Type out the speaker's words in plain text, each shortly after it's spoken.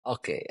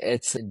Okay,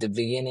 it's at the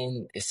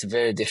beginning, it's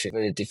very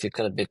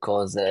difficult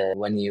because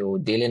when you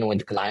dealing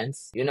with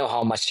clients, you know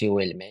how much you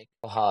will make.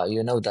 How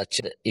you know that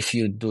if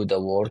you do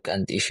the work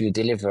and if you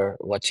deliver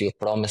what you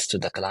promise to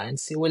the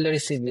clients, you will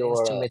receive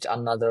your to meet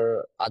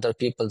other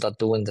people that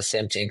doing the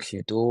same thing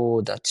you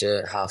do, that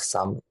have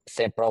some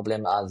same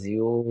problem as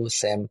you,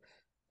 same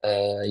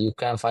you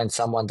can find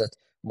someone that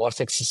more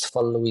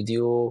successful with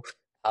you,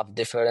 have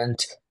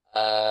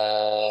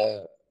uh,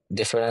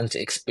 different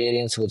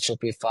experience with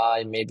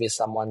Shopify. Maybe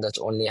someone that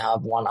only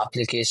have one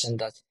application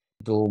that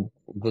do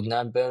good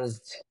numbers,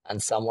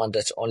 and someone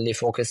that only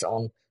focus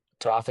on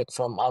traffic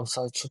from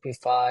outside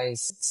Shopify.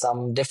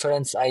 Some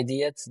different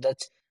ideas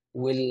that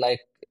will like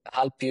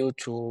help you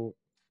to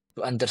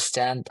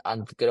understand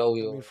and grow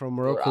Coming from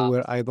your Morocco,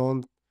 app.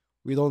 where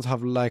we don't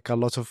have like a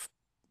lot of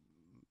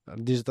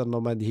digital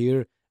nomad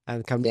here,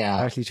 and coming Yeah,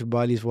 directly to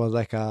Bali was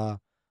like a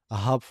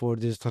hub for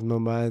digital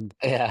nomad,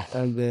 yeah.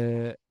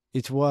 and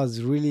it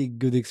was really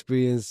good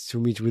experience to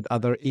meet with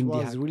other indie. It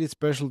was hackers. Really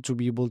special to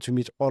be able to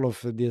meet all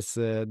of this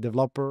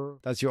developer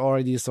that you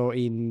already saw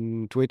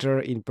in Twitter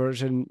in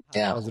person.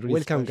 Yeah. It was really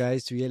welcome, special.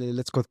 Guys, to Yele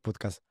Let's Code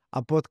podcast,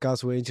 a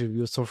podcast where we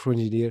interview software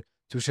engineer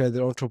to share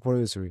their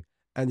entrepreneurial story.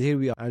 And here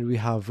we are, and we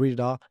have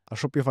Reda, a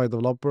Shopify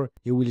developer.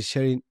 He will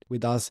share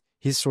with us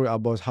his story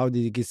about how did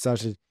he get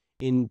started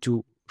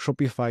into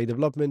Shopify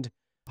development,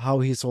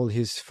 how he sold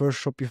his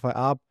first Shopify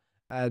app,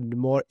 and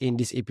more in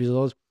this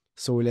episode.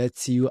 So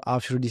let's see you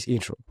after this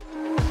intro.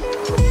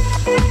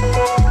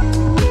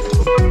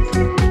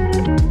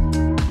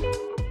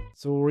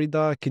 So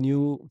Rida, can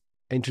you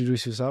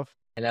introduce yourself?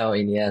 Hello,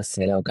 Elias.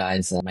 Hello,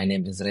 guys. My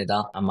name is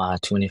Reda. I'm a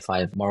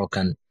 25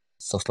 Moroccan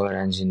software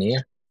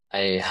engineer.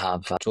 I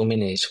have too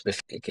many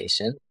Swift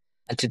application,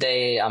 and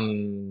today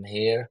I'm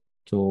here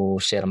to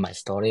share my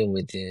story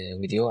with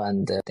you.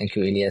 And thank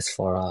you, Elias,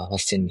 for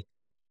hosting me.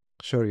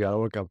 Sure, you are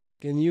welcome.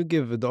 Can you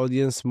give the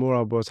audience more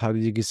about how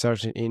did you get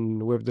started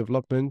in web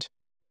development?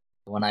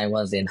 When I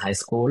was in high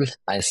school,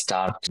 I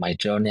start my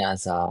journey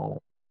as a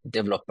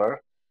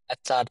developer. I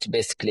start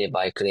basically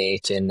by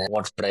creating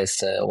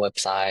WordPress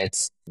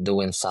websites,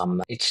 doing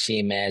some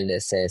HTML,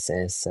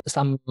 CSS,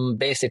 some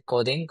basic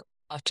coding.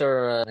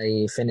 After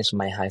I finish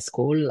my high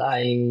school,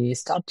 I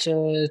start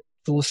to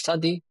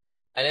study.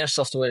 I learned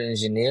software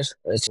engineer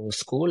to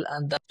school,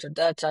 and after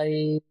that,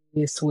 I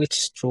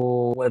switched to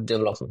web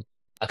development.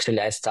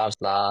 Actually, I start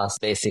last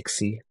basic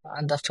C,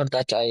 and after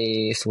that,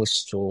 I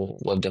switched to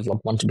web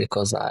development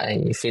because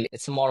I feel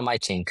it's more my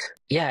thing.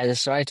 Yeah,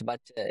 that's right.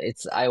 But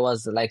it's I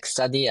was like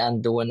study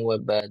and doing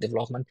web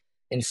development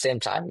in the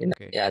same time.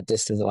 Okay. Yeah,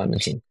 this is what I'm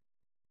thinking.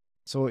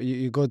 So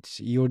you got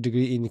your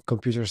degree in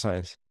computer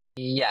science.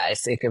 Yeah,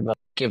 it's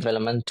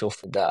equivalent of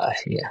the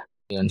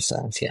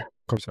science. Yeah,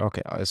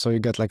 Okay, so you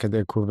got like the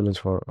equivalent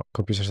for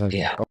computer science.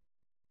 yeah. Oh,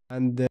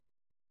 and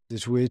the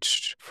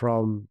switch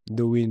from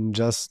doing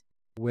just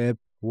web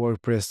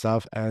WordPress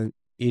stuff and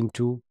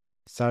into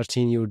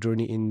starting your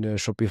journey in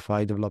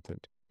Shopify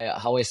development.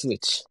 How I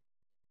switch.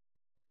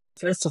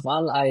 First of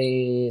all,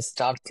 I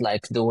start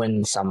like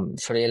doing some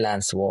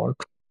freelance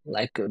work,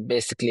 like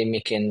basically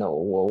making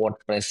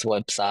WordPress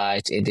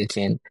website,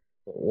 editing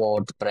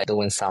WordPress,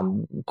 doing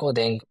some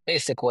coding,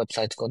 basic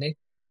website coding.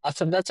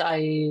 After that,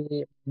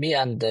 me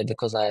and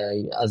because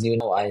as you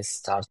know, I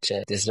start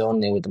this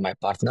journey with my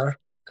partner.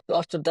 So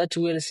after that,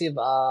 we receive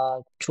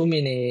too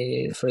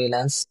many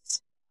freelance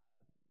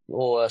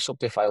or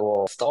Shopify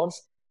or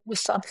stores, we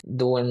start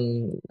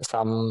doing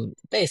some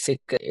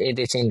basic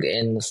editing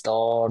in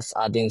stores,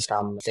 adding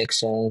some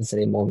sections,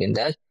 removing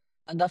that.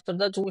 And after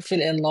that, we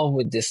fell in love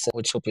with this,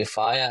 with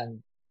Shopify,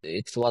 and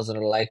it was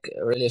like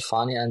really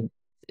funny. And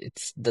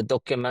it's the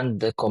document,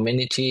 the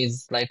community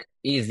is like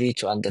easy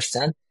to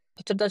understand.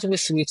 After that, we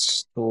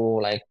switched to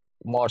like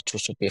more to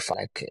Shopify,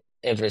 like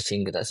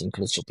everything that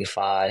includes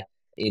Shopify,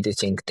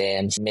 editing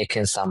themes,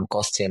 making some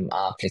custom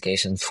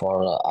applications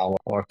for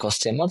our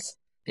customers.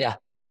 Yeah,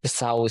 this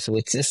how we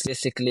switch. This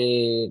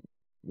basically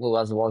we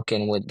was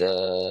working with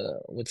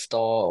the with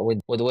store with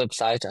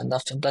website, and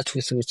after that we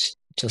switched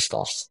to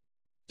stores.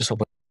 So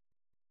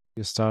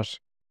You start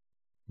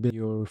building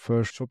your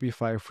first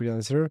Shopify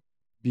freelancer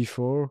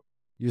before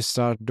you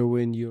start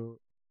doing your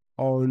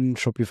own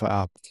Shopify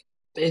app.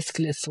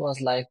 basically, it was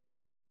like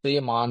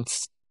 3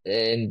 months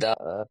in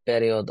the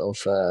period of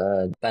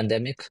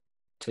pandemic,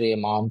 3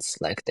 months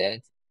like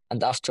that.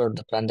 And after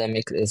the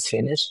pandemic is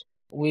finished,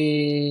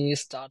 we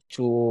start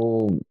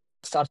to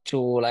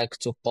like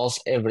to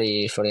post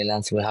every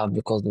freelance we have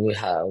because we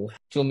have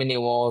too many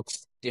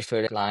works,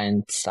 different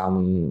clients,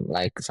 some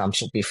like some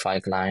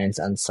Shopify clients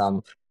and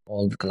some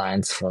old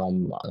clients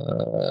from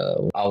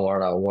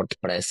our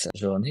WordPress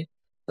journey.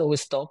 So we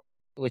stop,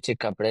 we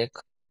take a break,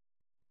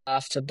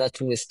 after that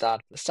we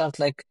start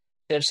like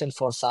searching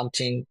for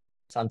something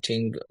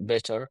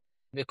better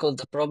because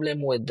the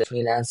problem with the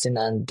freelancing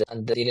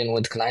and dealing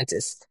with clients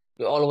is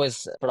you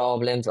always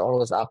problems,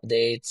 always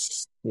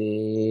updates.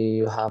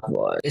 You have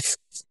it's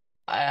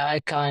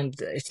I kind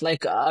it's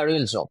like a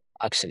real job,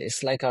 actually.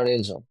 It's like a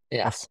real job.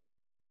 Yes.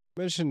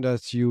 Mentioned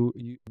that you've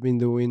been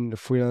doing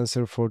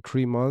freelancer for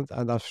 3 months,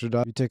 and after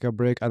that you take a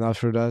break, and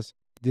after that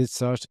did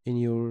start in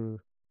your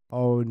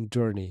own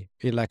journey,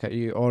 in like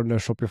your own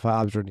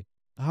Shopify app journey.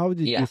 How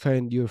did you Yeah.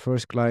 find your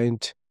first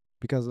client?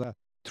 Because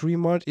 3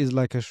 months is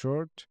like a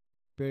short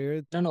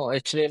period. No,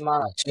 it's 3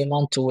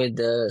 months with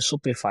the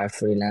Shopify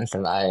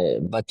freelancer.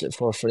 But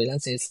for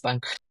freelance, it's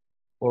been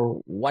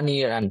for 1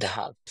 year and a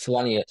half. It's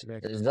 1 year.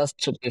 Like, That's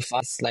Shopify.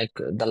 It's like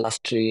the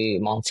last 3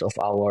 months of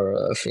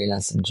our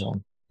freelancing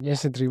job. Yeah.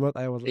 yes, in 3 months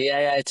I was like,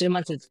 Yeah. 3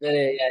 months is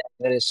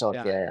very short.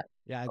 yeah, Yeah.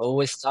 yeah,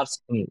 We start.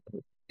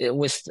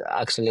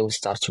 Actually, we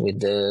start with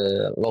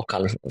the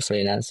local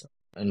freelance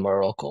in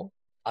Morocco.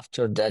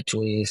 After that,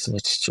 we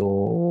switch to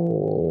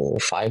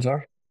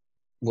Fiverr.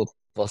 We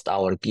post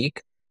our gig.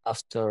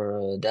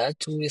 After that,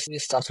 we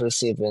start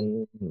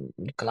receiving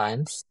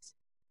clients.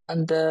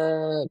 And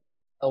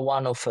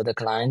one of the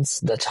clients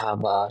that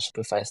have a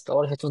Shopify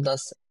store, he told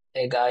us,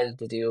 "Hey guys,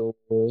 did you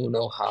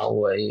know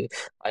how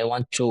I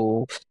want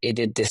to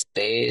edit this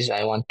page?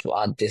 I want to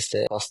add this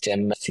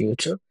custom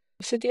feature."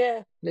 We said,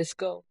 "Yeah, let's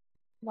go."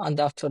 And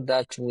after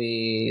that,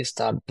 we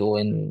start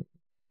doing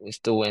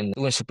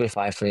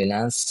Shopify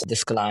freelance.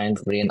 This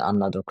client bring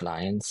another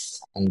clients,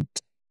 and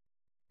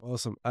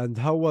awesome. And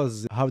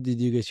how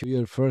did you get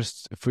your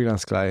first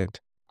freelance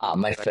client?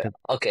 my Like friend.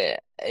 Okay,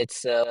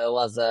 it's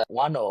was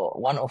one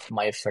of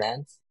my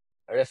friends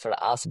refer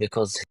us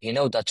because he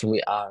know that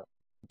we are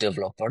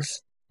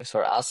developers.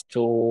 Refer us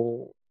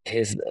to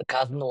his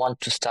cousin want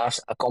to start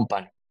a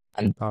company,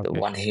 and okay.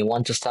 when he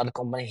want to start a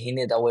company, he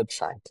need a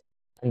website.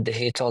 And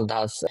he told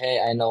us, "Hey,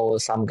 I know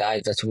some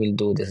guys that will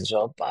do this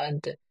job."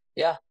 And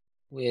yeah,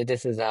 we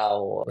this is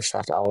how we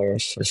start our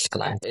first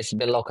client. It's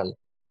been local.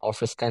 Our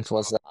first client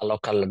was a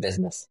local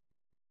business,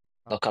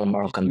 local Did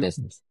Moroccan you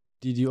business.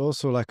 did you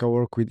also like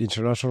work with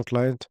international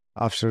client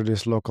after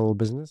this local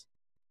business?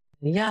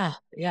 Yeah,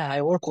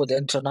 I work with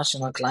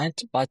international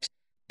client, but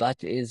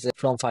is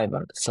from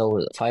Fiverr.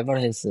 So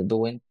Fiverr is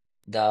doing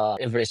the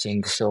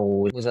everything. So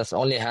we just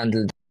only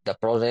handle the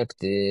project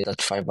that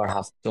Fiverr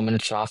have too many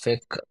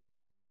traffic.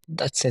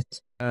 That's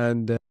it.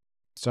 And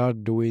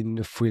start doing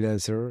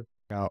freelancer,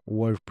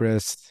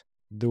 WordPress,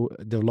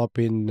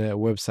 developing a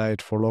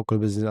website for local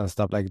business and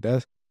stuff like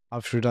that.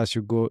 After that,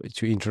 you go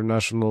to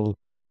international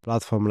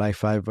platform like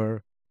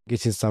Fiverr,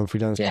 getting some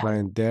freelance Yeah,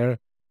 client there.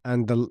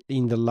 And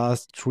in the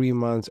last 3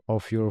 months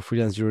of your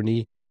freelance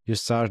journey, you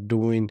start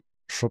doing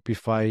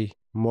Shopify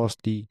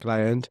mostly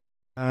client.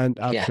 And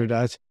yeah. after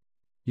that,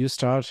 you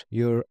start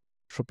your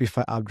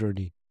Shopify app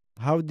journey.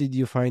 How did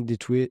you find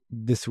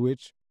the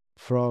switch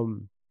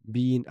from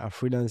being a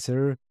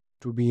freelancer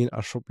to being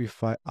a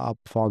Shopify app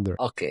founder?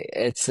 Okay,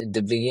 it's at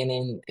the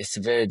beginning, it's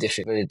very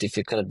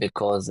difficult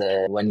because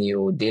when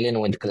you dealing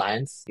with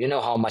clients, you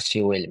know how much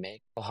you will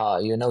make. How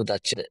you know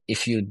that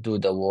if you do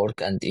the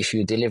work and if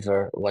you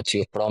deliver what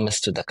you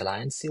promise to the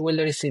clients, you will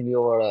receive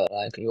your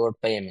like your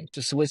payment.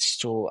 To switch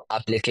to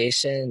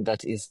application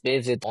that is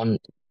based on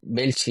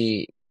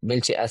multi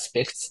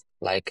aspects,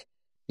 like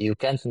you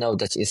can't know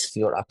that if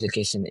your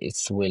application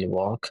is will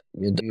work.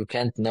 You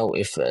can't know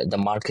if the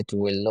market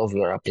will love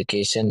your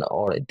application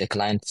or the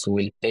clients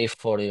will pay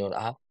for your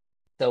app.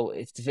 So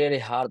it's very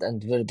hard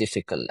and very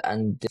difficult.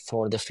 And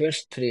for the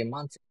first 3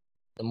 months,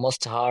 the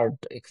most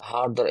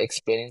harder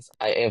experience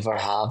I ever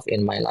have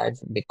in my life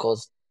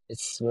because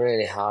it's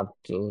really hard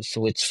to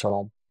switch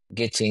from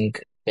getting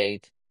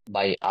paid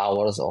by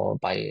hours or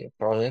by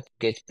project,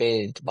 get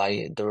paid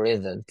by the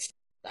results,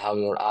 how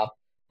your app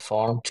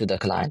perform to the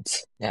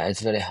clients. Yeah,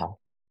 it's very hard.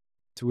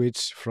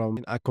 Switch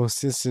from a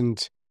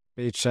consistent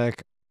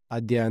paycheck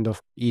at the end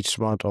of each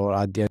month or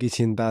at the end,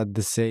 getting that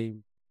the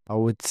same, I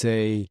would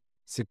say,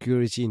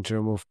 security in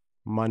terms of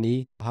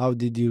money. How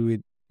did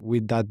you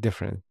with that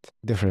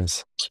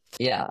difference?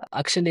 Yeah,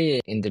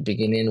 actually, in the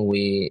beginning,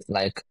 we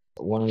like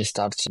when we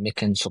start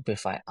making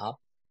Shopify app,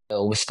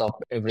 we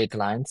stop every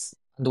clients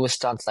and we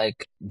start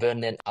like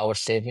burning our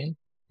saving.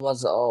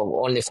 Was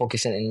only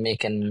focusing in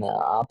making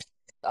apps.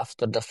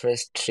 After the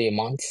first 3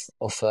 months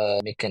of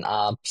making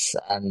apps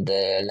and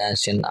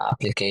launching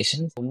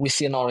applications, we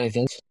see no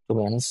results. To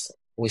be honest,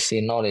 we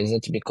see no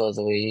results because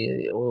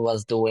we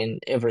was doing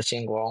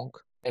everything wrong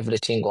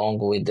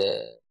with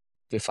the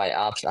Shopify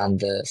apps and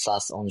the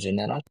SaaS on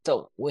general.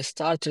 So we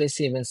start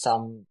receiving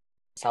some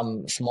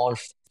small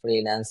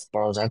freelance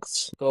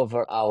projects to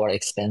cover our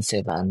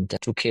expensive and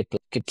to keep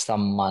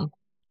some money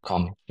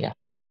coming. Yeah.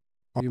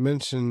 You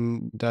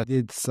mentioned that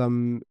you did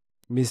some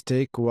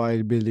mistake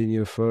while building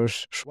your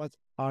first. What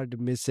are the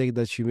mistakes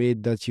that you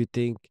made that you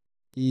think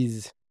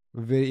is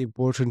very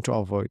important to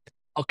avoid?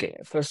 Okay,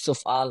 first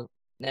of all,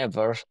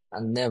 never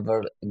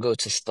go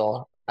to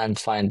store and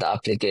find the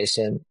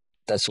application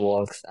that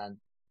works and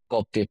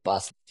copy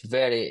paste.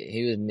 Very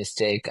huge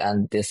mistake,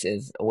 and this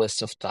is a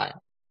waste of time.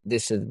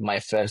 This is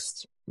my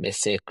first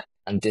mistake,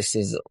 and this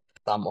is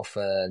some of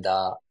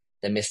the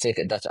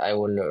mistake that I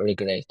will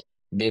regret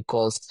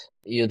because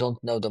you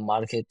don't know the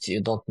market,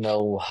 you don't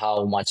know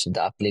how much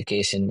the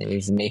application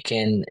is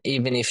making.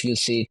 Even if you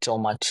see too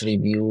much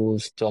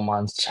reviews, too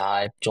much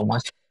hype, too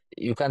much,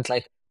 you can't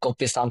like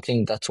copy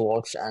something that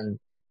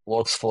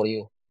works for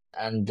you.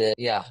 And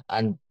yeah,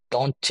 and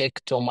don't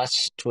take too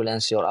much to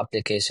launch your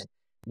application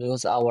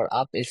because our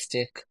app is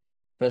take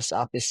first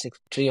app is take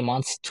 3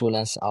 months to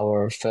launch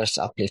our first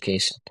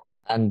application.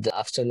 And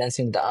after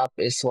launching the app,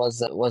 it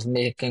was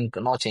making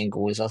nothing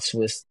with us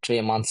with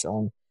 3 months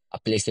on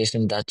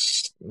application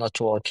that's not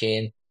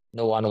working.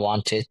 No one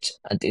wanted,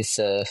 and it's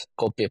a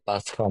copy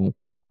path from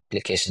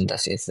application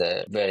that is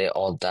very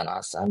old than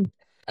us and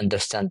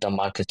understand the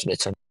market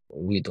better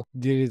than we do.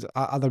 There is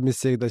other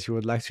mistake that you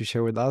would like to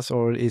share with us,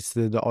 or it's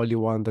the only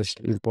one that's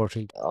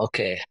important?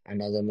 Okay,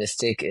 another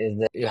mistake is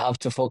that you have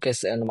to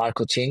focus on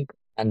marketing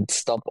and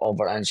stop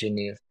over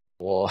engineer.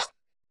 Well,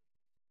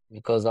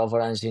 because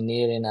over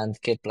engineering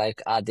and keep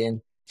like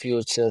adding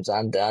features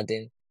and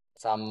adding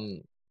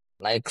some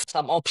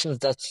some options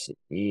that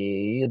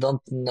you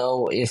don't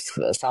know if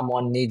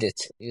someone need it.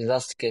 You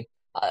just keep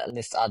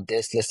let's add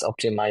this, let's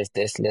optimize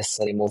this, let's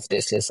remove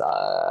this, let's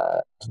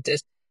add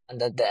this,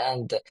 and at the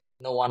end,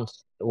 no one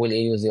will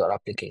use your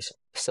application.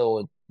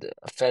 So the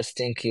first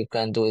thing you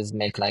can do is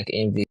make like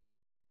MVP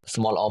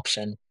small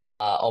option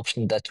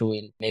that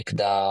will make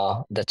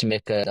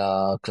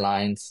the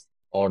clients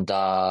or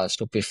the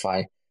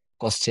Shopify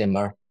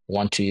customer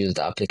want to use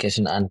the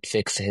application and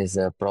fix his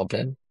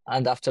problem.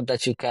 And after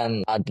that, you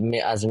can add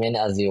as many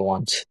as you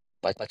want.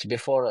 But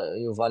before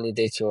you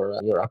validate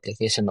your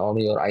application or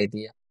your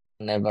idea,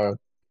 never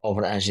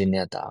over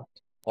engineer the app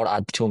or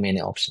add too many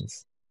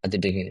options at the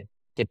beginning.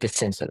 Keep it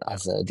simple Yeah.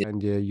 as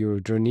And your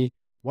journey.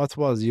 What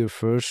was your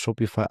first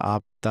Shopify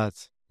app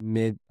that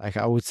made, like,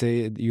 I would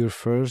say, your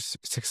first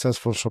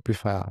successful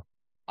Shopify app?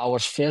 our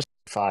first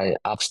Shopify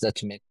apps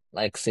that make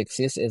like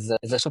success is a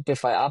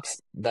Shopify apps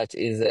that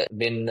is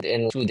been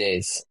in 2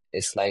 days.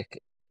 It's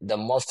like the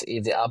most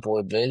easy app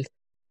we built.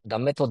 The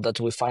method that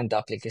we find the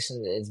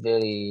application is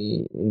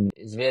very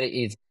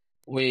easy.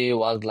 We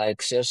was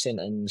like searching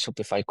in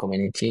Shopify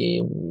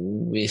community.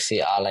 We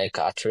see like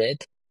a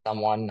trade.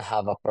 Someone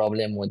have a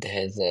problem with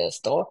his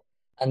store,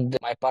 and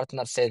my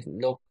partner said,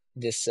 "Look,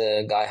 this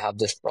guy have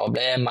this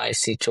problem. I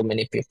see too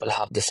many people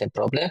have the same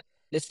problem.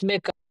 Let's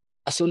make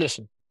a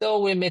solution." So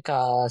we make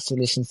a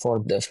solution for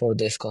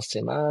this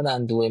customer,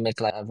 and we make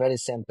like a very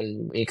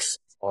simple UX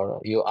or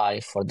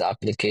UI for the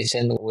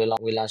application. We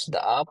launch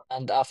the app,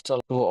 and after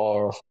 2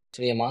 or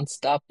 3 months,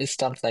 the app is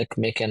start like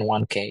making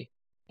 1K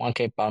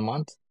per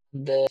month.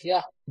 And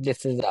yeah,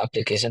 this is the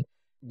application.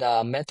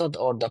 The method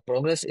or the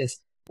progress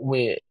is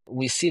we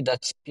see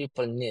that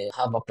people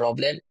have a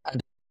problem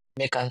and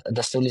make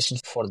the solution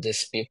for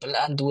these people,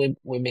 and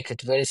we make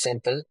it very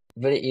simple,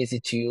 very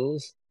easy to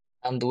use,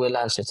 and we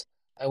launch it.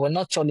 I will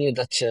not tell you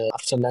that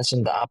after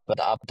launching the app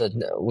that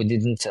we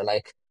didn't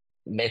like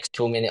make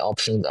too many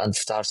options and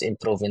start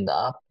improving the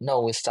app.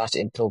 No, we start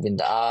improving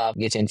the app,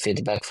 getting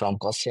feedback from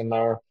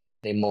customer,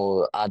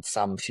 remove, add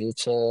some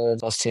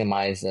features,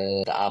 customize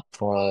the app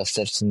for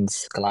certain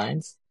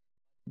clients.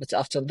 But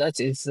after that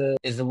is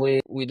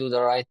we do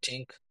the right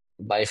thing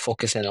by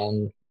focusing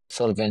on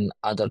solving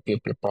other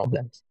people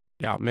problems.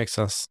 Yeah, makes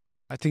sense.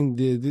 I think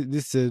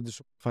this the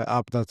Shopify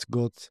app that's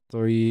good.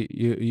 So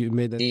you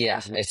made an Yeah,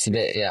 agreement it's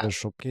with yeah. certain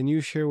shop. Can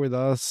you share with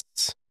us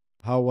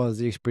how was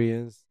the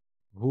experience?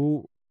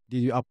 Who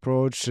did you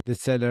approach, the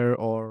seller,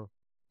 or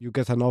you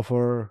get an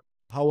offer?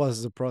 How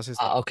was the process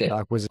of Okay. the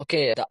acquisition?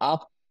 Okay, the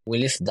app, we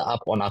list the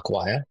app on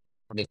Acquire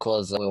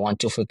because we want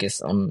to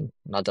focus on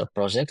another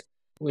project.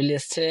 We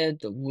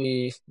listed,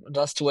 we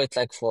just wait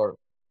like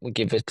we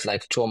give it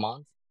like 2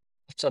 months.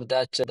 After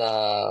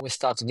that, we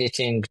start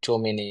getting too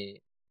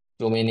many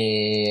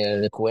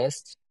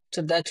requests.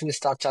 After that, we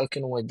start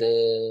talking with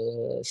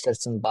the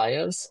certain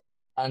buyers,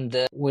 and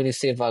we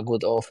receive a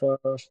good offer.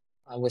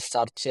 And we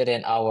start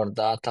sharing our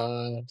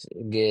data,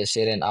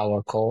 sharing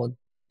our code.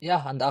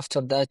 Yeah, and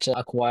after that,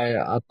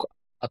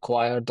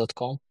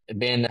 acquire.com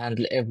been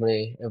handle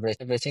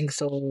everything.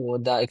 So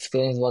the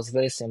experience was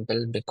very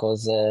simple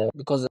because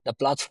the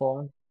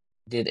platform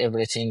did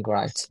everything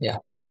right. Yeah.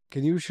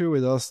 Can you share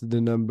with us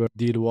the number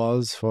deal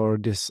was for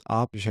this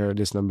app? Share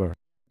this number.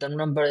 The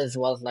number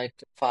was like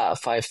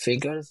five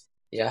figures.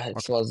 Yeah, it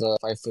Okay. was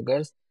 5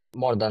 figures,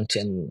 more than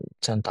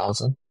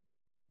 $10,000.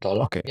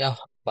 Okay. Yeah,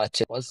 but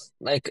it was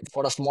like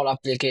for a small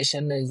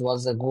application, it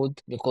was a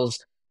good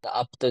because the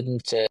app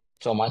didn't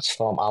so much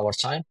from our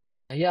time.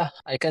 Yeah,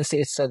 I can say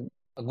it's a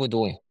good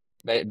win.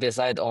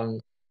 Beside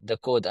on the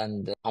code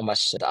and how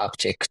much the app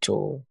take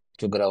to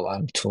grow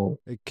and to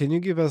Can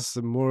you give us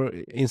more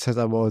insight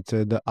about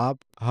the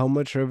app? How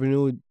much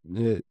revenue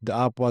the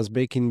app was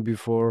making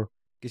before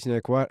getting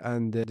acquired,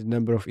 and the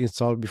number of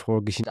install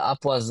before getting? the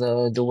app was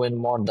doing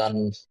more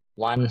than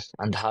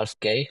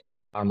 1.5K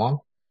per month,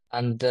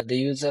 and the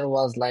user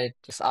was like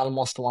it's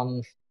almost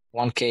one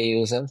K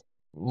user.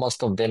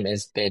 Most of them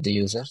is paid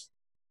users.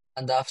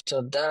 And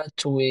after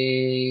that,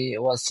 we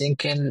was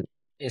thinking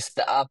if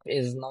the app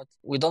is not,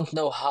 we don't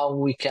know how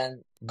we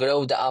can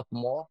grow the app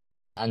more,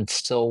 and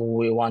so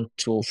we want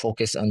to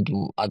focus on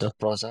other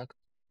projects.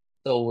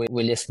 So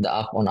we list the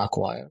app on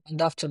Acquire,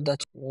 and after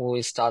that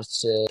we start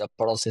the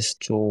process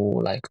to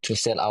like to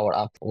sell our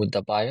app with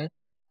the buyer.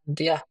 And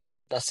yeah,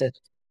 That's it.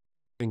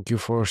 Thank you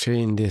for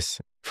sharing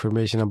this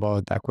information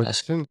about the That's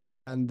acquisition.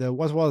 And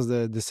what was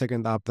the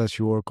second app that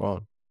you work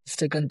on?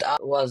 second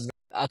app was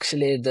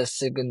actually the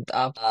second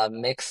app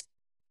mixed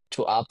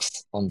two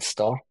apps on the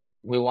store.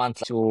 We want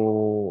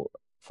to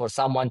for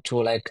someone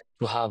to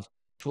to have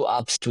two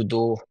apps to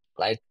do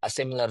like a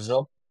similar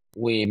job.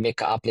 We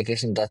make an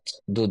application that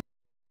do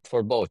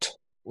for both.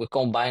 We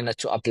combine the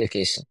two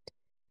applications.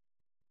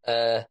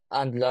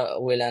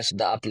 We launched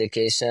the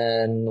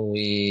application.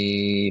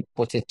 We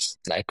put it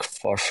like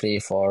for free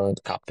for a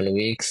couple of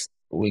weeks.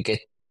 We get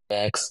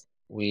backs.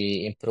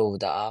 We improve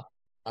the app,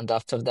 and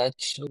after that,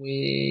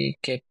 we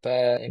keep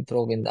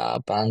improving the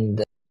app.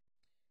 And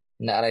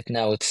right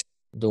now, it's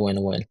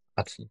doing well.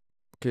 Actually,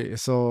 Okay,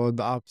 so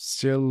the app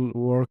still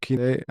working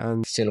today,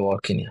 and still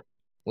working. Yeah.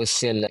 We're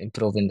still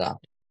improving the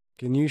app.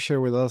 can you share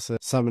with us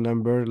some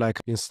number like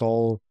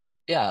install?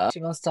 Yeah,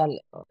 Ship install.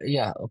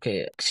 Yeah,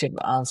 okay. Ship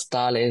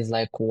install is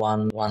like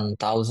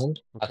 1,000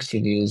 Okay.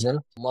 active user.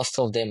 Most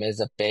of them is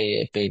a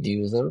paid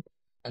user,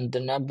 and the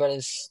number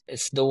is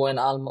it's doing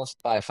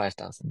almost by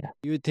 5,000. Yeah.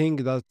 You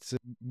think that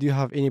do you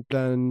have any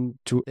plan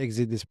to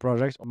exit this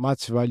project?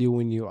 Much value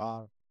when you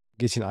are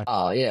getting a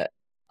Oh yeah.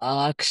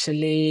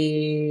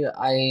 Actually,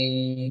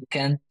 I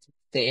can't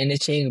say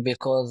anything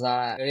because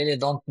I really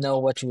don't know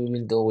what we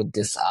will do with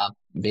this app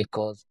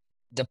because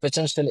the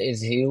potential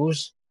is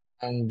huge.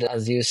 And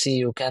as you see,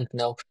 you can't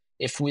know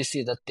if we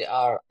see that there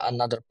are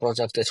another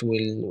project that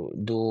will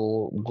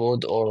do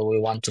good or we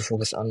want to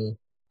focus on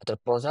other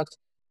project,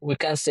 we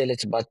can sell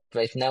it. But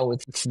right now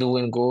it's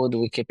doing good.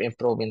 We keep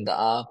improving the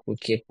app. We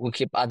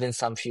keep adding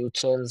some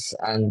features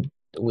and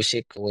we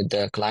check with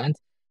the client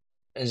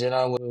in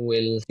general. We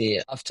will see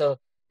after.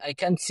 I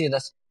can't see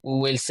that we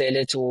will sell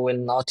it, we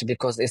will not,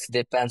 because it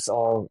depends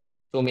on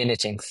too many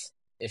things.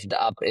 If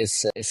the app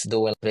is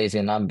doing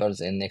crazy numbers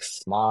in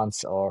next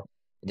months, or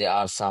there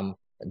are some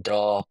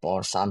drop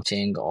or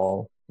something,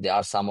 or there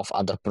are some of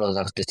other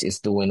products that is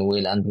doing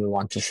well and we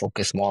want to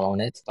focus more on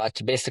it.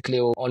 But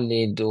basically we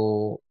only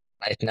do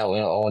right now, we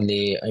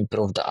only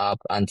improve the app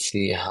and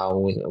see how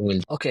we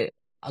will. Okay,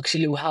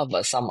 actually we have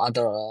some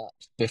other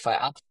Shopify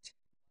apps.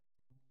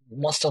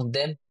 Most of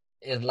them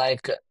is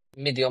like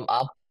medium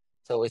up,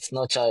 so it's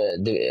not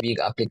the big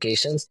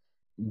applications.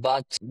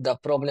 But the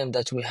problem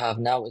that we have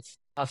now is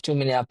have too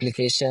many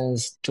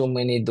applications, too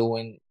many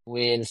doing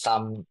well,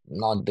 some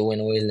not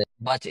doing well.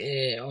 But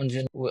on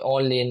general, we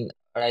only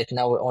right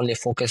now we only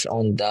focus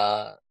on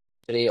the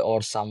three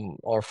or some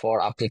or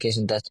four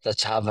applications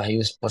that have a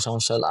huge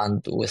potential,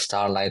 and we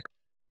start like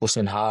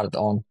pushing hard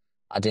on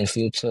adding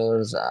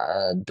features,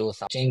 do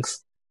some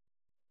things.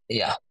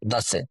 Yeah,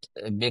 that's it.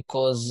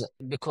 Because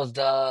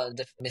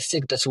the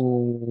mistake that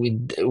we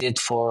did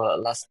for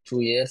last 2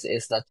 years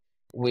is that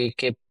we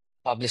keep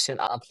publishing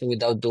apps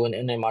without doing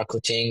any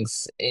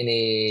marketings,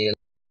 any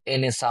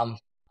some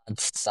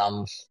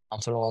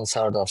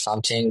influencer or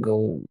something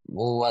who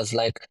was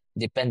like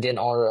depending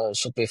on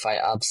Shopify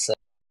apps.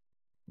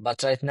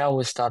 But right now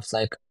we start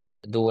like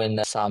doing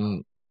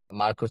some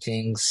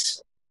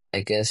marketings,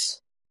 I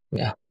guess.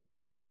 Yeah.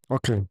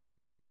 okay.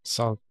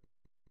 So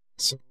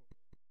so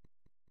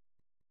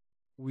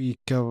we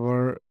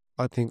cover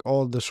I think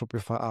all the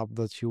Shopify app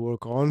that you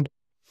work on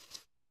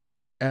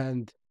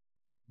and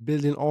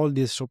building all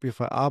this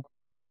Shopify app.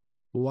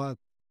 What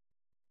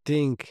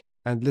think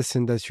and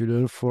listen that you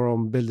learn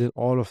from building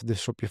all of the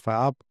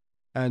Shopify app,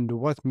 and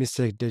what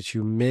mistake that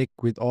you make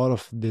with all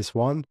of this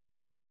one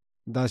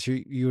that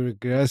you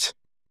regret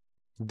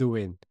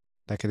doing,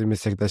 like the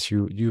mistake that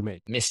you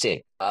made.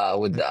 Mistake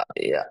with the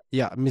yeah.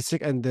 Yeah,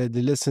 mistake and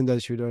the lesson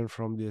that you learn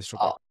from this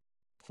Shopify. Oh,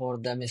 for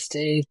the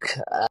mistake,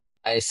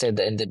 I said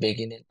in the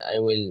beginning,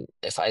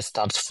 if I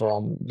start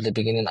from the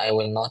beginning, I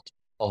will not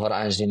over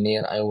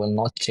engineer. I will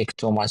not take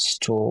too much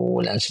to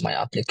launch my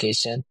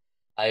application.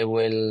 I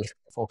will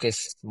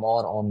focus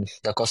more on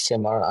the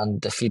customer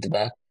and the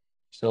feedback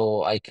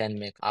so I can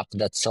make app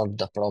that solve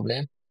the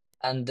problem.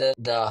 And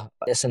the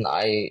lesson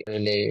I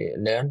really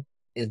learned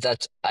is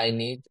that I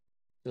need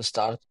to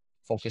start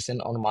focusing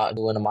on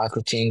doing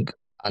marketing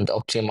and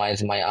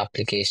optimize my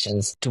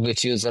applications to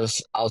get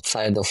users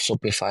outside of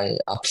Shopify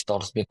app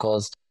stores,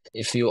 because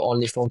if you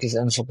only focus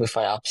on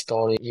Shopify app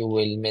store, you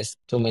will miss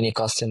too many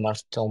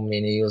customers, too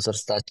many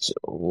users that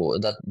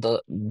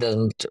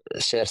doesn't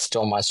share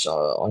so much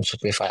on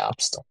Shopify app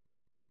store.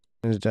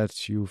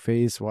 That you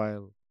face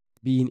while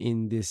being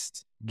in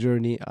this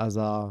journey as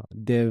a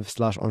dev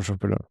slash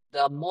entrepreneur.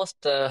 The most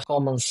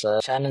common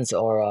challenge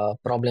or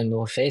problem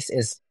you face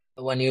is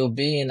when you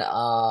being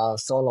a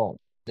solo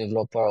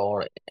developer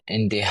or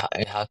indie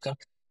hacker,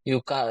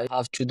 you can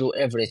have to do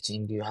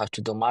everything. You have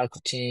to do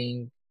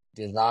marketing,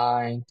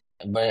 design,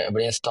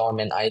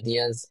 brainstorming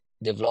ideas,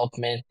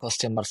 development,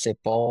 customer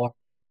support,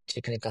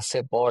 technical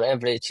support,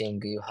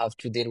 everything. You have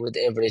to deal with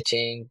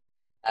everything,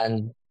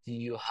 and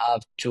you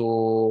have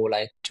to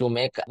to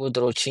make a good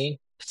routine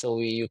so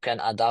you can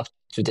adapt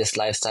to this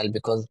lifestyle,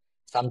 because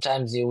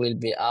sometimes you will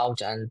be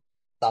out and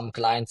some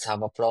clients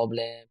have a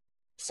problem.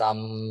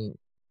 Some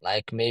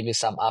like maybe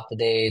some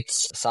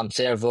updates, some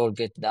server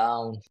get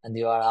down, and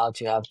you are out,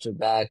 you have to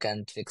back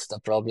and fix the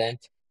problem.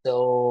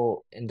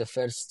 So in the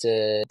first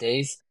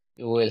days,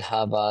 you will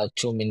have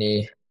too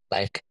many,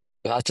 like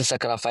you have to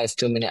sacrifice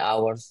too many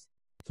hours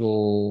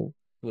to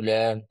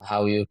learn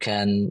how you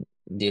can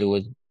deal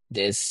with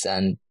this,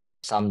 and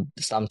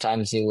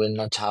sometimes you will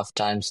not have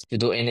times to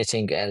do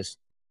anything else.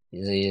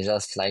 You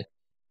just like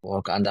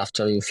work, and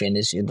after you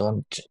finish, you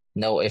don't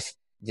know if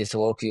this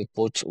work you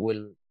put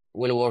will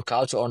work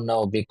out or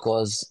no,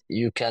 because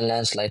you can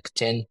launch like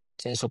 10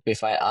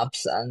 Shopify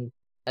apps, and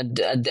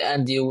at the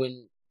end you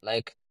will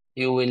like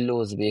you will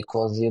lose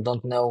because you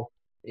don't know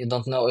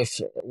if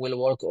it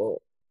will work or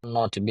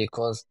not,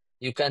 because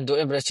you can do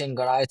everything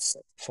right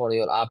for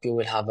your app. You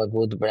will have a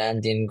good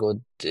branding,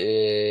 good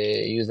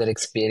user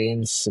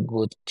experience,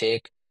 good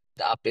tech.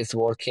 The app is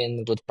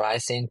working, good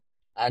pricing,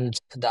 and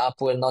the app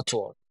will not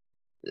work.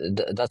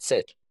 That's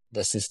it.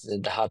 This is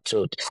the hard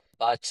truth.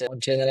 But in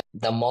general,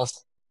 the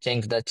most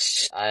thing that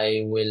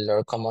I will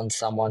recommend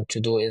someone to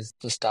do is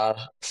to start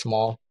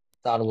small.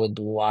 Start with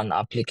one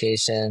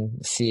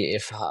application, see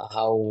if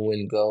how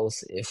will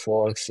goes. If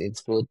works,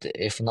 it's good.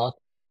 If not,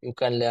 you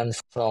can learn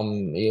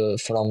from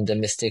the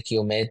mistake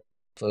you made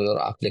for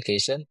your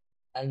application,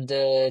 and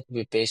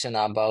be patient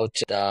about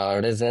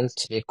the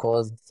result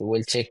because it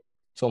will take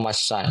too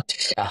much time.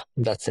 Yeah,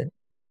 that's it.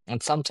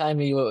 And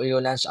sometimes you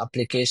launch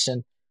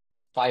application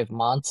 5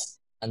 months,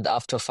 and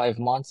after 5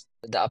 months,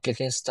 the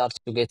application starts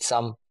to get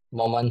some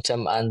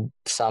momentum and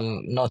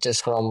some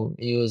notice from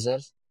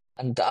users,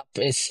 and the app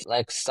is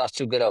like start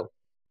to grow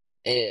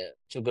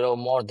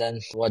more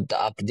than what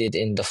the app did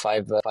in the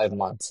 5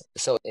 months.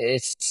 So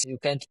it's you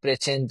can't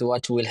pretend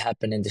what will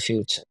happen in the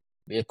future,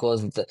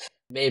 because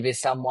maybe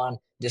someone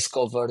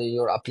discovered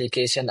your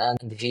application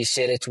and he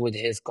shared it with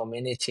his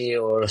community,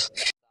 or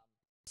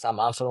some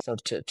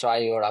influencer to try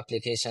your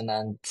application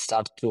and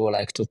start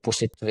to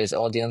push it to his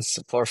audience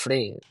for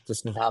free.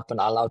 This will happen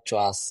a lot to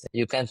us.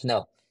 You can't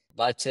know.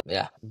 But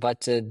yeah,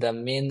 but the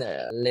main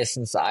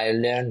lessons I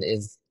learned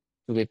is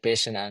to be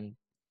patient and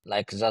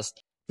like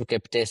just to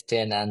keep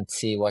testing and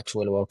see what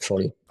will work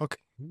for you. Okay,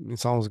 it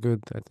sounds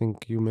good. I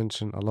think you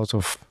mentioned a lot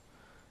of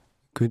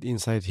good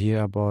insight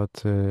here about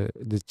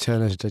the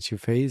challenge that you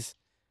face,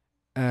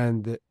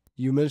 and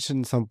you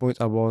mentioned some point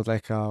about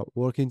like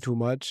working too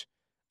much.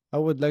 I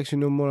would like to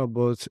know more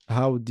about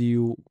how do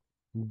you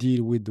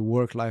deal with the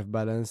work-life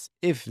balance,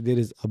 if there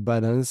is a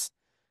balance,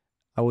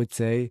 I would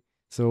say.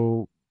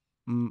 So,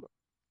 mm,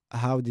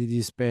 how did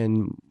you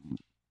spend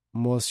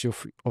most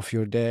of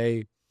your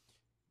day?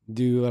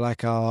 Do you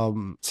like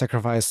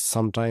sacrifice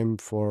some time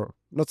for,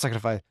 not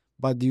sacrifice,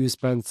 but do you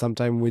spend some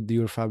time with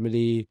your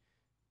family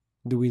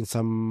doing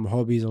some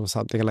hobbies or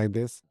something like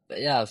this?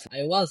 But yeah,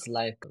 I was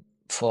like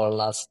for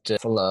last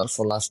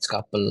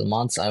couple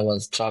months I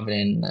was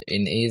traveling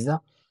in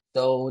Asia.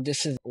 So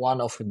this is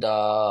one of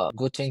the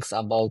good things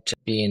about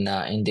being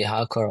indie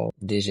hacker or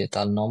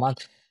digital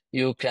nomad.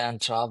 You can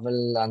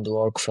travel and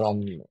work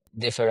from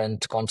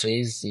different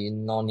countries. You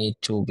no need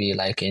to be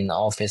like in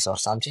office or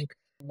something.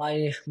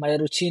 My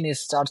routine is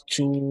start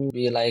to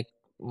be like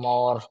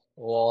more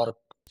work,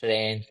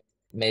 train,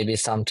 maybe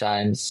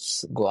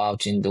sometimes go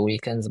out in the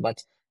weekends,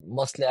 but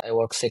mostly I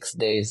work 6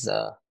 days.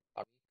 I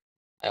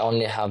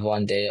only have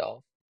one day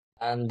off,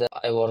 and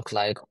I work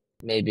like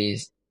maybe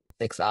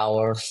 6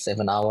 hours,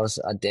 7 hours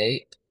a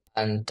day.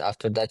 And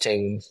after that,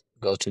 I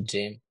go to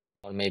gym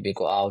or maybe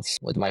go out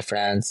with my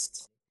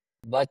friends.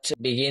 But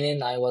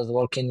beginning, I was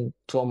working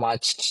too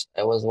much.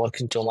 I was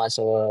working too much.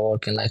 I was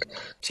working like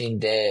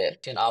 10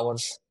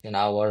 hours,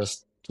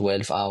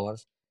 12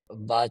 hours.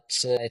 But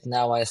right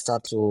now, I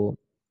start to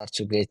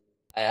get.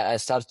 I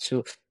start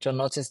to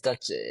notice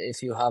that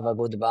if you have a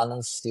good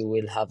balance, you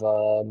will have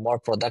a more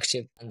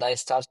productive. And I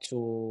start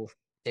to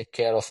take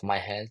care of my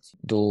health,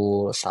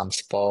 do some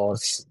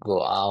sports,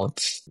 go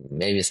out,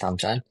 maybe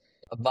sometime.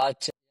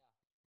 But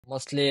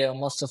mostly,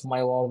 most of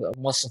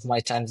my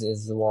times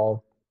is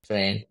work,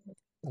 train,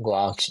 go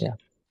out. Yeah,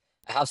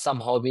 I have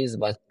some hobbies,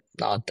 but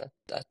not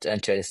that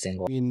interesting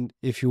one. I mean,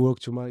 if you work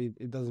too much,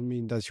 it doesn't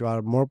mean that you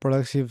are more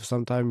productive.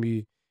 Sometimes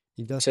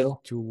you just need True,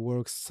 to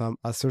work some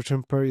a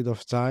certain period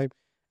of time,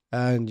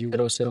 and you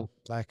true.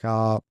 like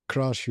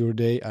crush your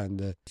day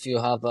and If you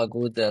have a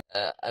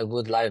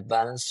good life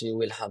balance, you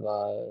will have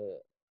a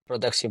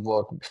productive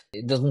work.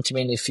 It doesn't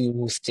mean if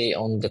you stay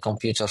on the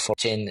computer for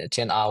 10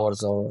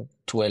 hours or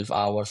 12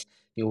 hours,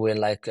 you will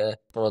like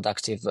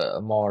productive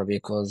more,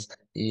 because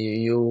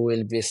you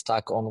will be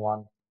stuck on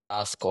one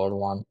task or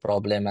one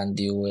problem, and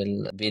you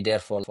will be there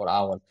for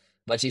hours.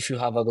 But if you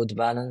have a good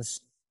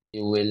balance,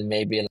 you will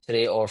maybe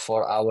 3 or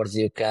 4 hours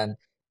you can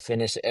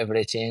finish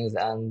everything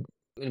and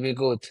will be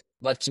good.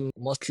 But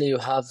mostly you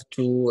have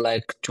to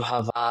like to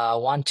have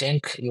one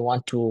thing you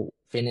want to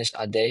finish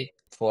a day.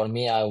 For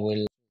me, I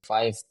will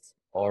five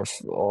or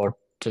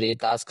three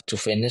tasks to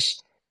finish,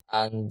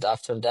 and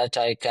after that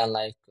I can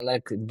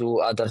like do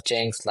other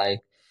things like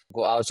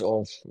go out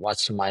or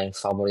watch my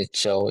favorite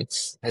show. It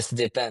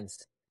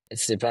depends.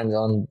 It depends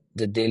on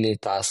the daily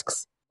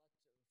tasks.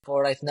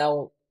 For right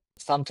now,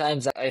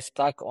 sometimes I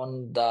stuck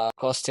on the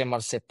customer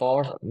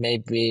support,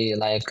 maybe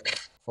like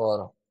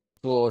for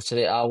 2 or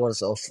 3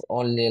 hours of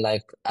only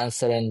like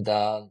answering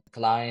the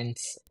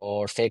clients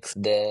or fix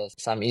the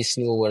some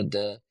issue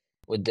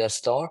with their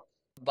store.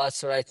 But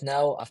right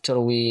now, after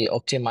we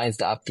optimize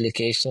the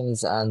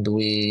applications and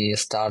we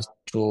start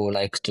to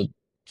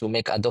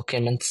make a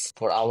documents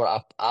for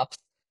our apps,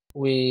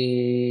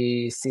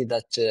 we see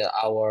that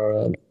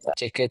our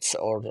tickets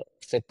or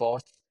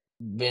support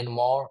been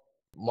more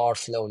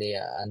slowly,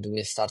 and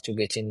we start to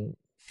getting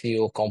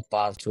few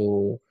compared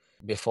to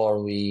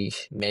before we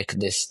make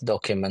these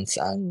documents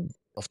and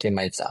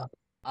optimize that.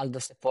 All the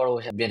support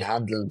we have been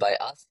handled by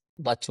us,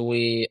 but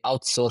we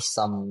outsource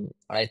some.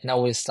 Right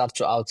now, we start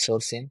to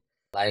outsourcing,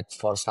 like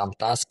for some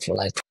tasks,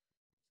 like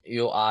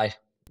UI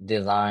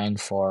design,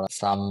 for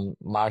some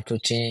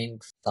marketing,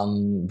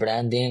 some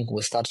branding.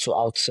 We start to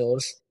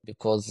outsource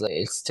because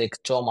it's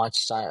take too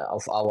much time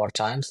of our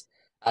times,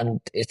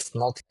 and it's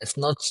not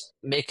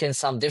making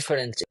some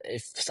difference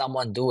if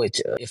someone do it.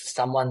 If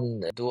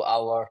someone do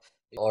our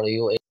or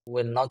you, it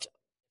will not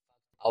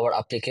our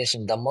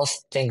application. The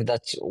most thing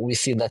that we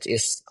see that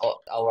is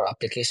our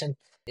application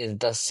is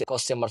the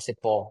customer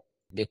support.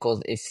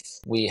 Because if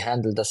we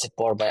handle the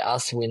support by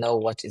us, we know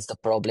what is the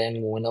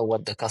problem, we know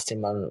what the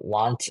customer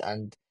wants,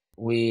 and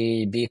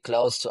we be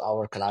close to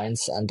our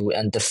clients and we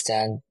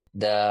understand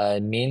the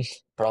main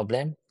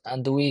problem.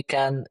 And we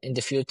can in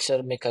the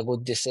future make a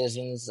good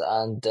decisions,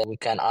 and we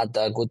can add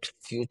good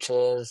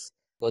features,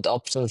 good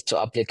options to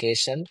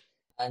application.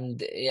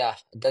 And yeah,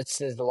 that's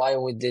is why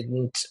we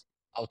didn't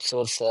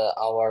outsource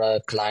our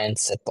client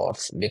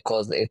support,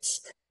 because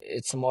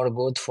it's more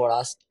good for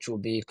us to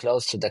be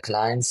close to the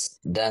clients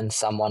than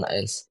someone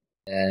else.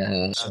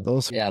 And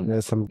also,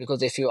 Yeah, some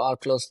because if you are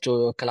close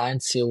to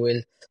clients, you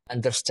will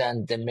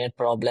understand the main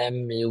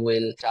problem. You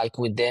will talk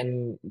with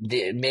them.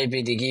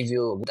 Maybe they give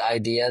you good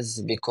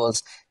ideas,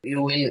 because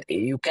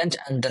you can't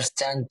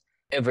understand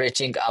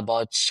everything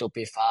about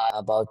Shopify,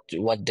 about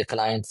what the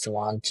clients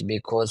want,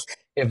 because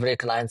every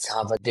clients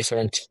have a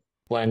different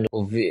point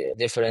of view,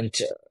 different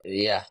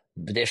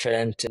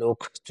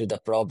look to the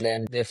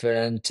problem,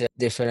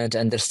 different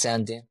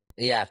understanding.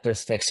 Yeah,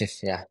 perspective.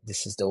 Yeah,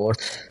 this is the word.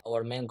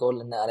 Our main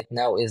goal right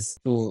now is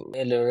to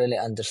really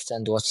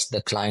understand what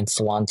the clients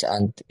want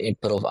and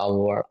improve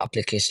our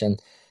application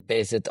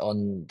based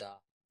on the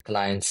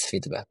client's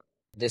feedback.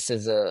 This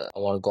is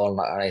our goal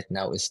right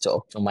now, is to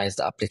optimize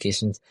the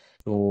applications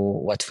to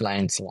what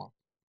clients want.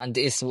 And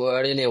this will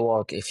really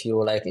work if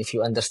you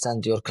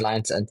understand your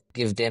clients and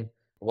give them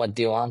what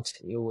they want.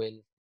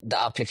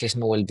 The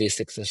application will be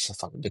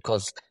successful,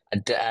 because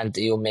at the end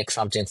you make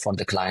something for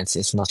the clients.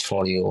 It's not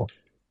for you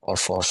or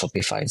for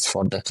Shopify. It's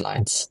for the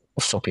clients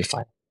of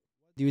Shopify.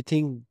 do you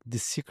think the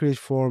secret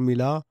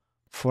formula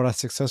for a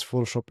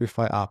successful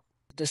Shopify app?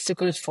 The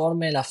secret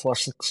formula for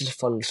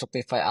successful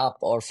Shopify app,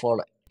 or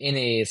for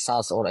any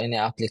SaaS or any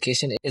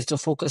application, is to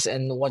focus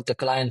on what the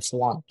clients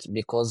want.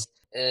 Because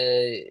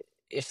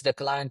if the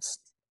clients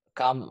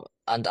come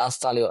and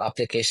install your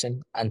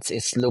application and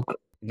it's look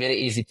very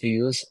easy to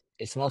use,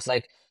 it's not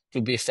like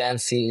to be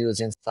fancy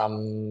using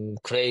some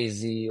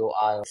crazy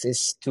UI.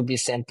 It's to be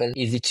simple,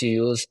 easy to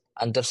use,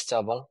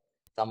 understandable.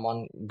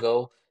 Someone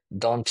go,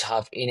 don't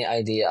have any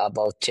idea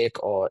about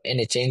tech or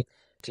anything,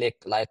 click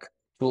like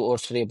 2 or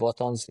 3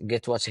 buttons,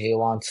 get what he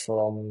wants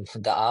from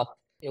the app,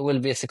 it will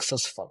be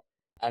successful.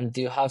 And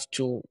you have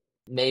to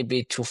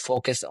maybe to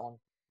focus on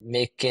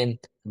making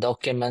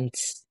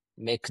documents,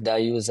 make the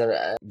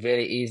user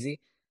very easy.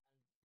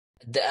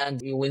 At the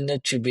end, you will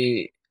need to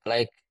be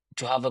like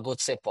to have a good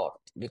support,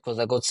 because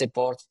a good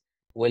support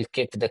will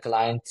keep the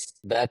clients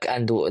back,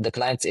 and the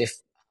clients,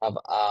 if have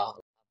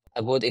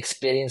a good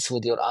experience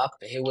with your app,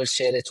 he will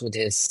share it with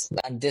his,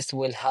 and this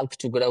will help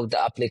to grow the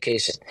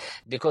application.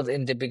 Because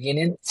in the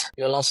beginning,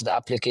 you launch the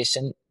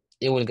application,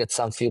 you will get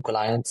some few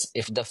clients.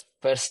 If the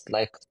first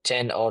like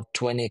 10 or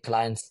 20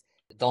 clients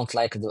don't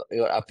like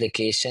your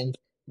application,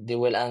 they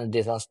will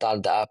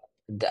disinstall the app.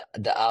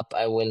 The app,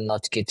 I will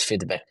not get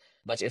feedback.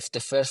 But if the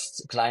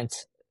first client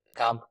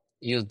come,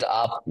 use the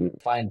app,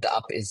 find the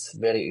app is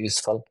very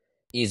useful,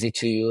 easy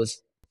to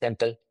use,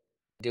 simple,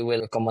 they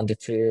will recommend it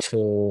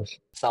to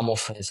some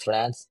of his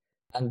friends,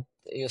 and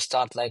you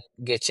start like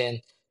getting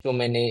too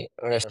many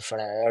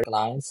referral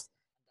clients.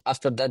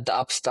 After that, the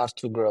app starts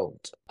to grow,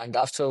 and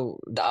after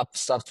the app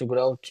starts to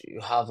grow,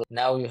 you have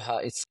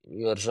it's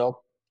your job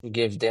to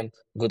give them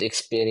good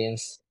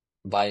experience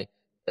by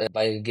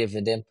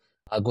giving them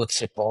a good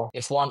support.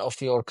 If one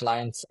of your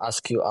clients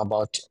ask you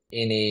about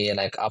any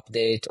like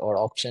update or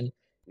option,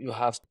 you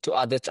have to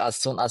add it as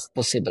soon as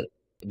possible,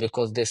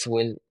 because this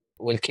will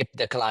keep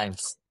the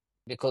clients.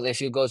 Because if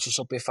you go to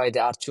Shopify,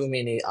 there are too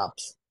many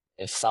apps.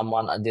 If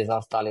someone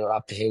disinstall your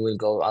app, he will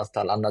go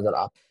install another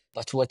app.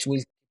 But what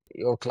will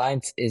your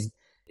clients is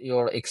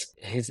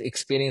his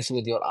experience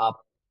with your app,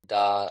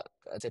 the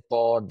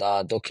support,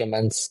 the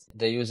documents,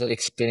 the user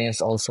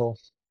experience also.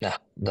 Yeah,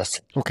 that's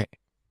it. Okay.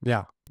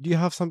 Yeah. Do you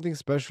have something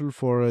special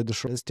for the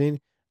shop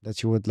instinct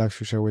that you would like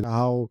to share with?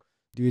 How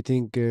do you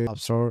think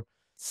apps are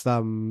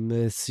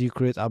some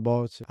secret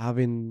about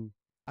having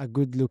a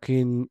good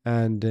looking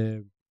and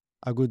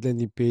a good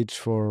landing page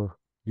for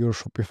your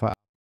Shopify?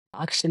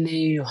 Actually,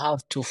 you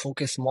have to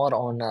focus more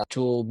on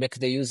to make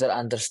the user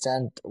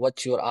understand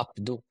what your app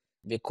do,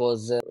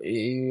 because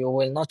you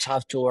will not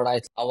have to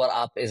write our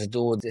app is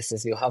do this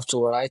is you have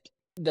to write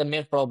the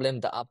main problem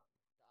the app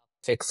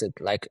fix it.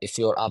 Like if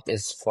your app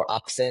is for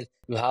upsell,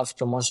 you have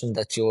to mention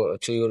that to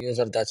your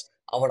user that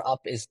our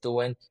app is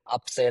doing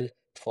upsell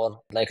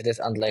for like this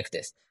and like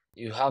this.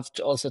 You have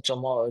to also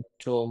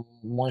to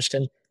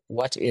mention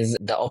what is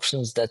the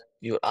options that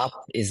your app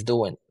is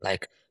doing.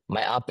 Like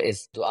my app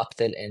is to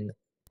upsell in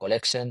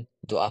collection,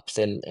 to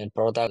upsell in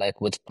product, like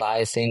with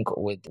pricing,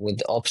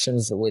 with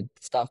options, with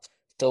stuff.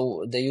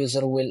 So the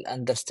user will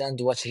understand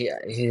what he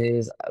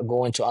is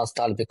going to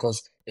install,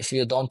 because if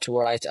you don't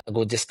write a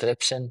good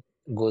description,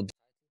 good,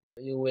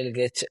 you will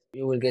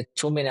get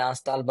too many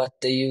install, but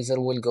the user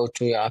will go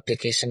to your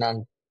application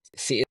and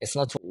see it's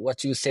not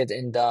what you said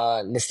in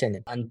the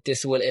listening, and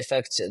this will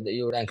affect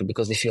your rank,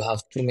 because if you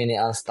have too many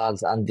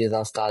installs and these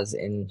installs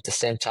in the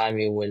same time,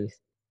 you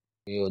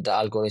the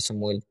algorithm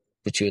will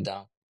put you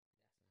down.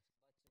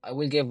 I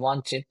will give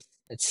one tip.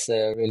 It's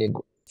really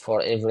good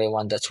for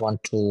everyone that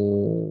want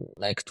to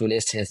like to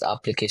list his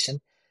application,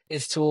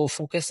 is to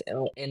focus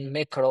in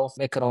macro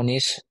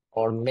niche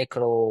or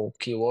macro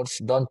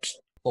keywords. Don't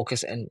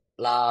focus in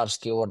large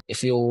keyword.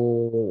 If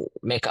you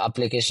make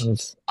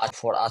applications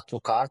for add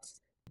to carts,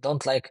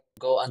 don't like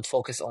go and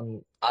focus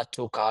on add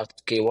to cart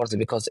keywords,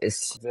 because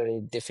it's very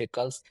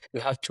difficult.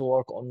 You have to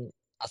work on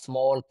a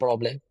small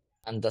problem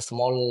and a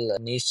small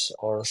niche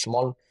or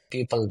small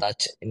people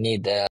that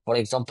need, for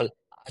example,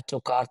 add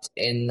to cart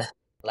in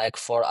like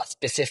for a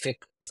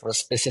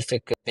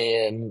specific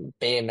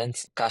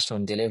payment, cash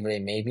on delivery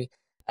maybe,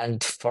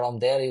 and from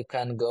there you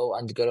can go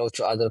and grow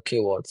to other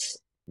keywords.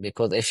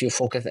 Because if you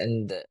focus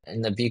in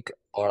a big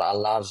or a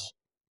large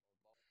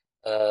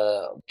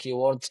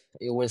keyword,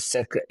 you will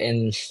stick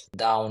in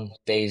down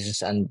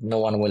pages and no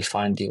one will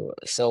find you.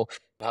 So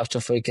you have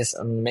to focus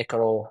on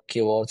macro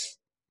keywords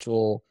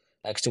to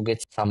like to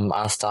get some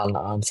install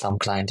and some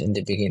client in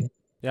the beginning.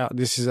 Yeah,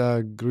 this is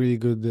a really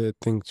good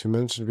thing to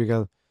mention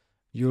because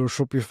your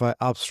Shopify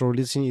App Store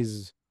listing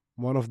is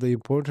one of the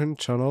important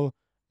channel,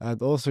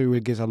 and also you will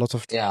get a lot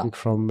of Yeah, traffic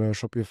from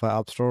Shopify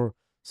App Store.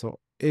 So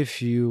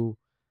if you,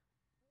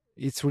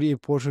 it's really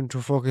important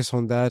to focus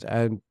on that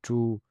and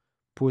to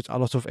put a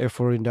lot of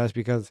effort in that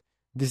because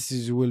this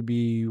is will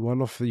be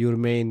one of your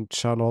main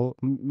channel,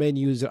 main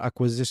user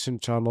acquisition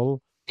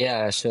channel.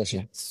 yeah, sure,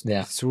 sure.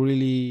 Yeah, It's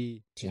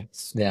really sure.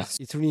 Yeah.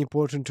 it's really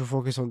important to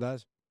focus on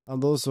that,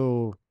 and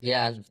also a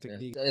Yeah, lot and of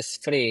technique. it's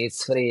free.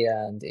 It's free,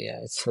 and yeah,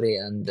 it's free,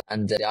 and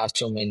there are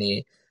too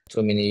many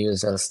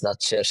users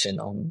that searching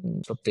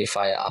on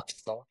Shopify App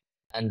Store.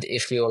 And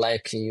if you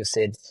like you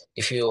said,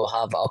 if you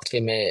have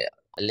optimal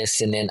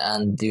listening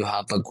and you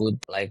have a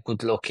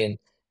good looking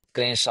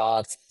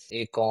screenshots,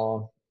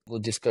 icon,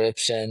 good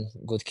description,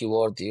 good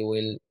keyword,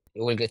 you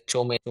will get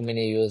too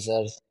many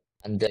users,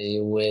 and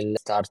you will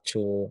start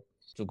to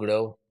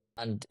grow.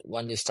 And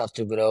when you start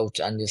to grow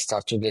and you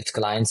start to get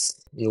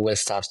clients, you will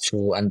start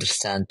to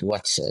understand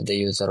what the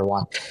user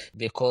want.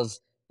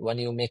 Because when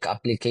you make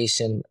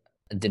application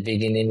at the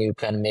beginning, you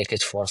can make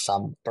it for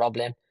some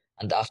problem,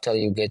 and after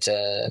you get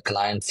a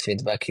client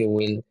feedback, you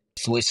will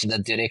switch the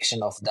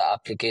direction of the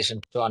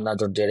application to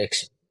another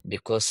direction.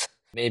 Because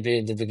maybe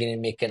in the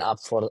beginning making up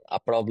for a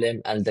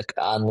problem, and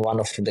one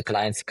of the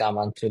clients come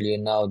and tell you,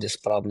 no, this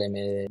problem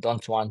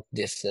don't want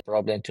this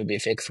problem to be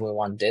fixed. We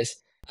want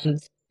this, and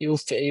you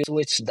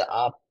switch the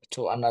app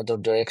to another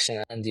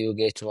direction, and you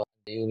get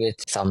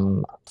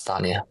some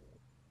Tanya.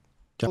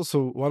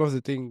 Also, one of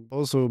the things,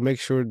 also make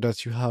sure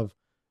that you have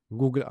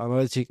Google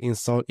Analytics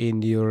installed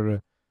in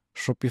your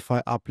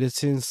Shopify app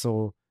listings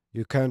so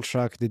you can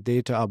track the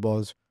data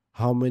about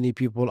how many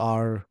people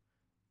are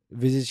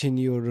visiting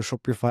your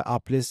Shopify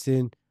app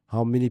listing,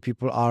 how many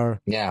people are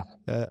Yeah,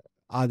 uh,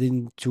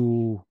 adding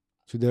to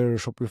their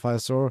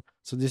Shopify store.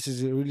 So this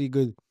is a really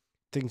good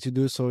thing to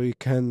do so you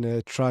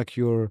can track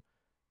your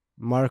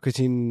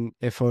marketing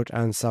effort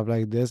and stuff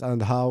like this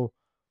and how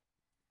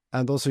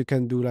and also you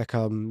can do like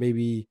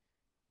maybe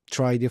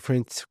try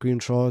different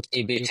screenshots,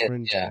 A/B test.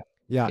 different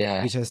Yeah, A/B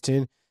yeah,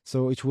 testing.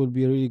 So it will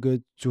be really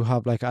good to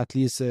have like at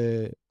least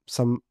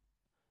some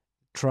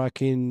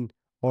tracking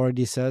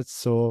already set.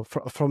 So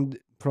from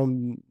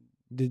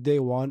the day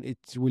one, it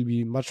will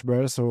be much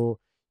better. So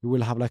you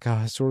will have like a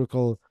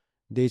historical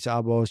data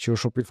about your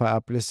Shopify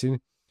app listing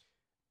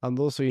and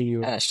also in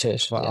your sure,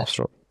 Shopify yeah, app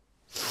store.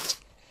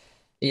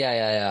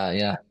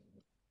 yeah.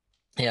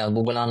 Yeah,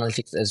 Google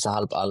Analytics is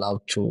help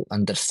allowed to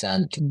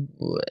understand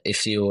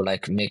if you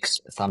like make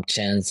some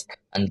change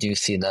and you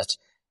see that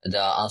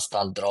the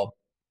install drop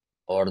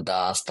or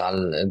the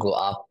install go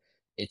up.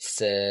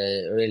 It's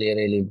a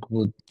really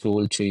good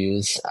tool to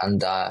use,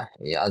 and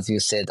yeah, as you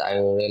said, I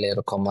really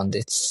recommend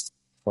it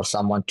for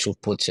someone to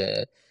put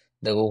the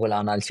Google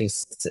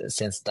Analytics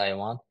since day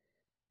one.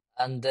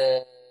 And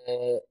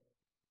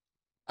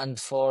and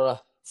for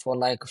for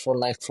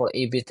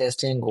A/B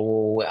testing,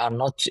 we are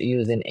not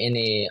using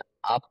any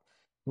app.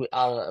 We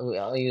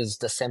are use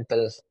the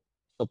simple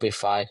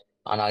Shopify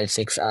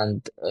Analytics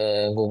and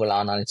Google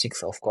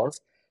Analytics, of course.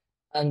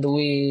 And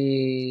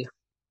we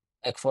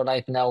like for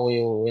right now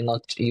we're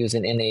not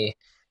using any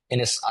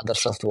other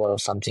software or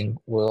something.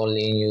 We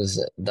only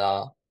use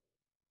the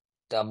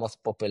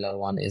most popular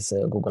one is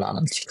Google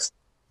Analytics.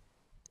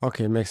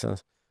 Okay, makes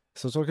sense.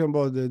 So talking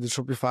about the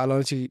Shopify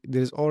Analytics,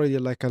 there's already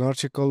like an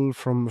article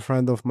from a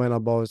friend of mine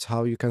about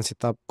how you can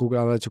set up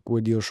Google Analytics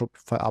with your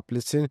Shopify app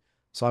listing.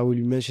 So I will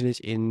mention it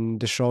in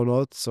the show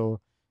notes. So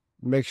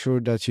make sure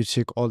that you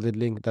check all the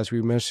link that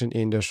we mentioned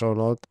in the show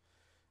note.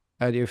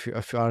 And if you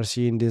are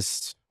seeing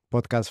this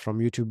podcast from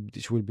YouTube,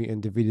 it will be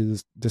in the video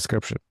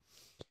description.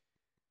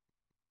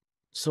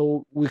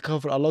 So we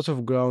cover a lot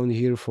of ground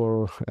here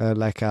for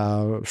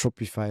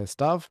Shopify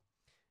stuff,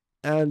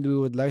 and we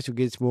would like to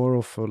get more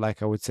of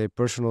like I would say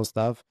personal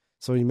stuff.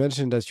 So you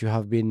mentioned that you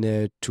have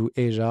been to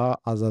Asia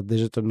as a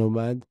digital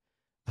nomad.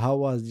 How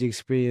was the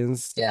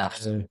experience Yeah.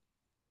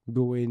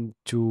 going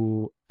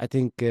to I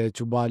think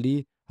to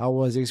Bali? How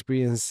was the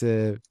experience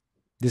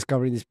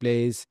discovering this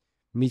place,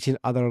 meeting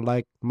other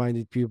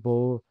like-minded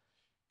people,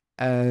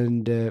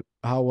 and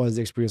how was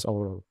the experience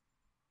overall?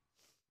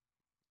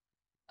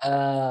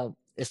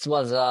 It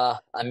was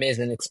a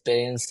amazing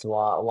experience.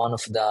 One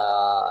of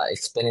the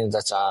experience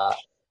that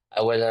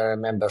I will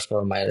remember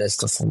for my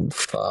rest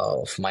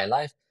of my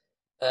life.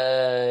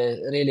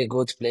 Really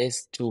good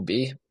place to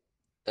be.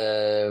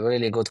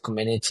 Really good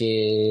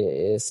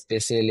community,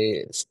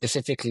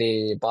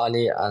 specifically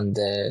Bali and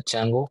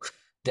Canggu.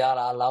 There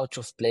are a lot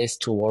of place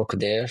to work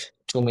there.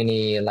 Too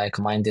many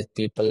like-minded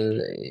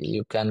people.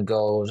 You can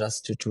go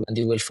just and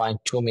you will find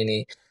too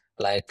many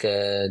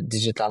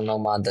digital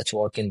nomad that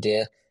working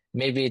there.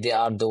 Maybe they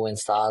are doing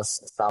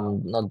SaaS,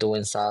 some not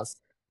doing SaaS.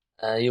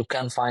 You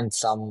can find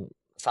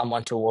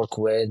someone to work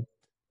with,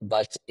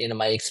 but in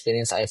my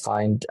experience, I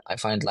find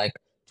like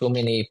too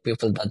many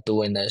people that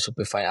doing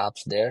Shopify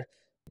apps there.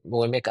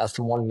 We make a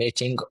small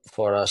meeting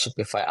for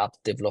Shopify app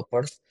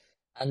developers,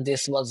 and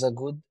this was a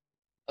good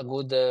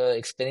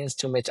experience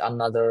to meet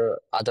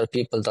other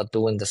people that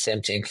doing the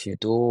same thing you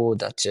do,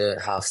 that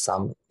have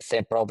some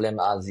same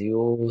problem as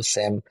you,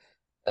 same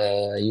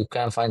you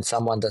can find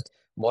someone that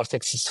more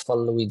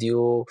successful with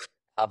you,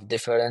 have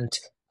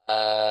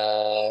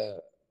uh,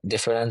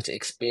 different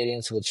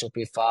experience with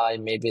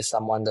Shopify. Maybe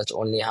someone that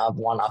only have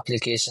one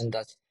application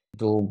that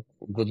do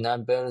good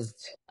numbers,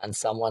 and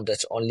someone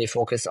that only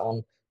focus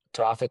on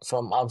traffic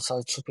from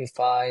outside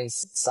Shopify.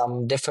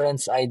 Some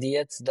different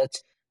ideas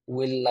that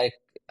will like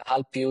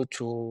help you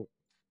to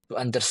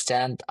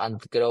understand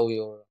and grow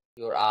your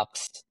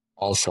apps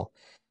also.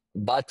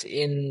 But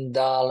in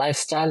the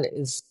lifestyle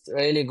is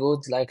really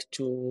good, like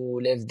to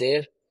live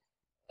there.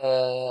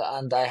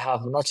 And I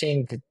have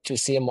nothing to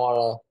say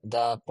more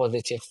the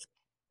positive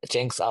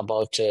things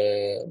about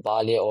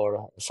Bali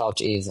or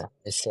South Asia.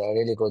 It's a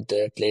really good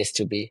place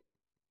to be.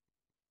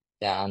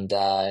 Yeah, and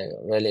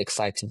really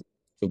excited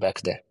to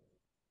back there.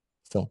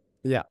 So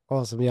Yeah,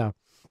 awesome. Yeah,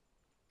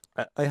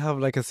 I have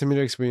like a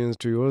similar experience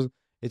to yours.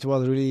 It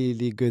was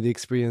really good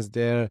experience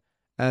there,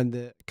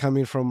 and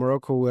coming from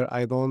Morocco, where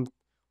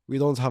we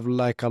don't have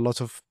like a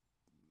lot of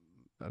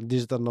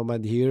digital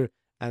nomad here,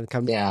 and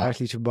coming yeah,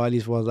 directly to Bali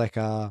was like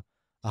a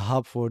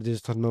hub for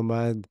digital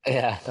nomad,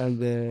 yeah,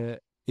 and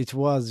it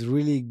was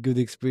really good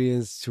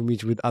experience to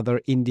meet with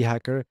other indie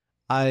hacker.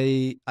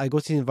 I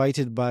got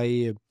invited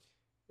by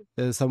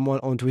someone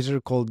on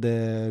Twitter called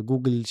the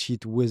Google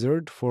Sheet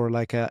Wizard for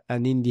like an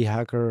indie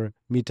hacker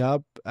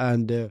meetup,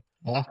 and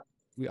yeah,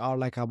 we are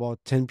like about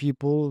 10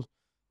 people.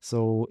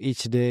 So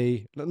each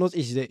day, not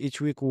each day,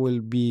 each week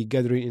we'll be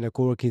gathering in a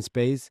co-working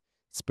space,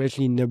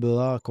 especially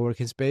Nebula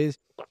co-working space.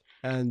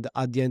 And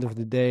at the end of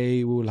the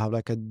day, we will have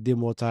like a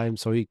demo time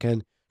so you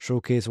can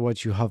showcase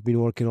what you have been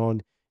working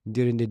on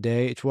during the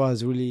day. It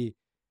was really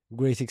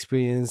great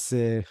experience,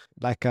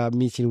 like a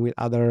meeting with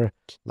other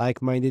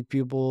like-minded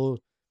people,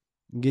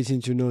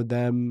 getting to know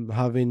them,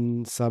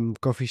 having some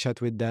coffee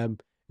chat with them.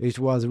 It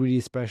was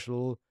really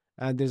special.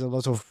 And there's a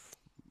lot of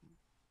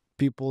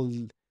people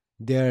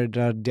there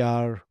that they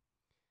are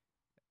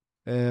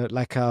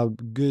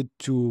good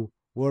to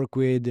work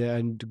with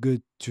and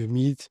good to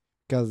meet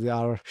because they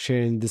are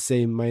sharing the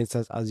same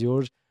mindset as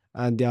yours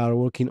and they are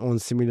working on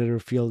similar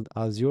field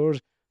as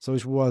yours. So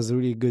it was a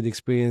really good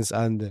experience,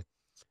 and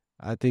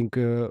I think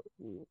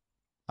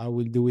I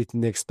will do it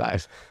next time.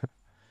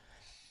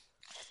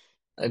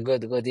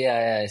 good, good. Yeah,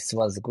 yeah, it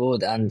was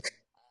good. And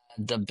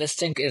the best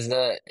thing is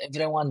that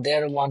everyone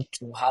there want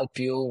to help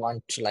you,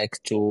 want to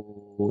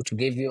to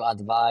give you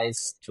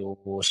advice, to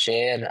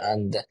share,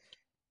 and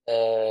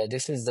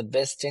this is the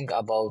best thing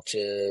about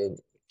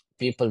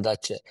people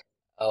that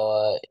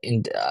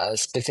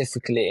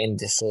specifically in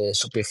this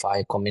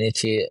Shopify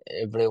community.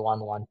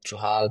 Everyone want to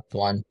help,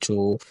 want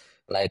to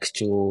like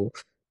to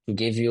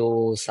give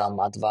you some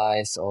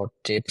advice or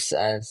tips.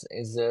 As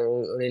is a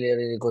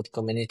really good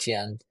community,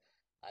 and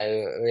I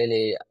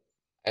really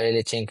I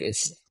really think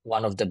it's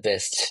one of the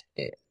best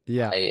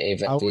Yeah, I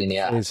ever I been. would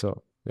Yeah, say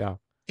so. Yeah.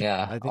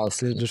 Yeah. I think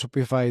Also. the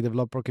Shopify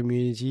developer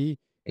community,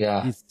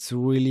 Yeah. it's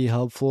really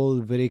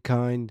helpful, very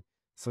kind.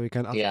 So you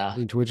can ask Yeah.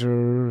 in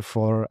Twitter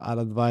for an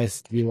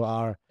advice.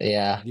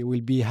 Yeah. They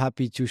will be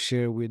happy to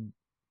share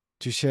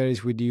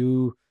it with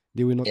you.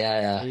 They will not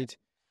Yeah. Yeah. hesitate.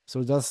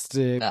 So just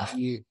Yeah.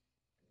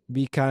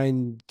 be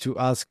kind to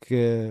ask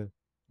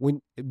when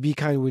be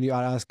kind when you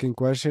are asking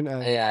question, Yeah.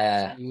 and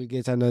Yeah. you will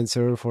get an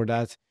answer for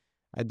that.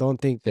 I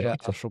don't think Yeah.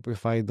 a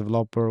Shopify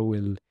developer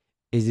will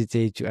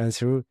hesitate to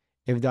answer.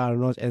 If they are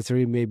not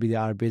answering, maybe they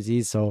are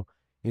busy, so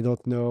you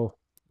don't know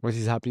what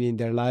is happening in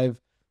their life.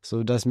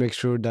 So just make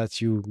sure that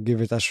you give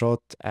it a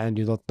shot and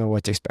you don't know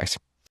what to expect.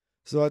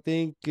 So I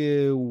think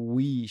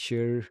we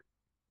share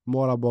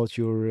more about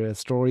your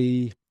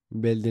story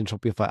building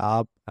Shopify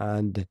app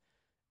and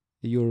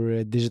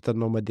your digital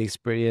nomad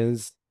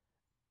experience.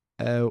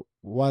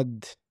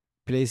 What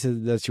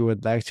places that you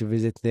would like to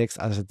visit next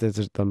as a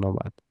digital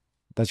nomad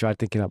that you are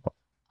thinking about?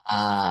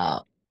 Uh,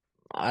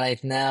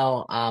 right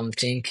now I'm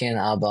thinking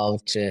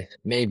about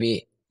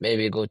maybe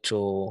go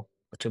to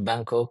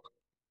Bangkok,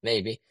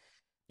 maybe.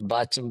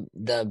 But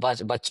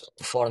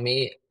for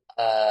me,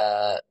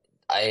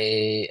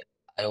 I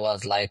I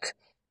was like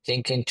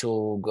thinking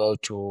to go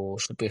to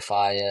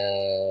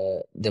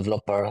Shopify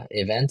developer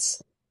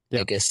events. I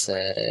Yeah, guess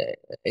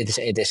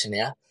edition,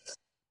 yeah.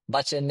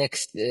 But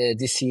next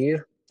this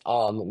year,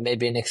 or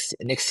maybe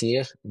next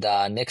year,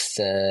 the next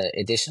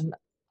edition,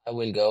 I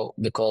will go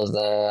because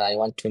I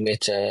want to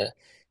meet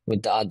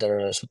with the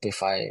other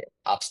Shopify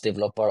apps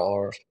developer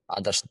or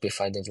other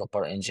Shopify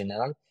developer in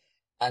general.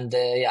 And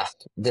yeah,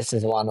 this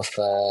is one of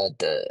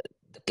the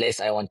place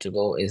I want to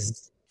go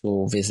is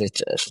to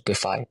visit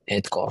Shopify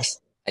headquarters,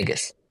 I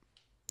guess.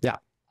 yeah,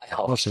 I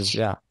hope. process.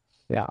 Yeah,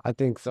 yeah. I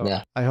think so.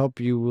 Yeah, I hope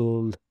you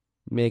will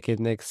make it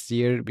next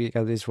year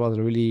because this was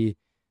really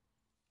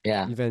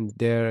yeah. event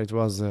there. It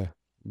was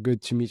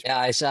good to meet. Yeah,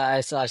 I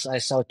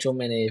saw too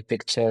many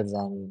pictures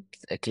and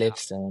Yeah,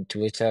 clips on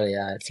Twitter.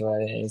 Yeah,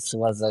 it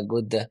was a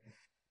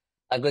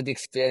good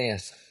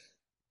experience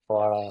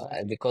for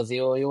exactly. because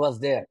you was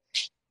there.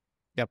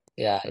 Yep.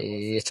 Yeah, I was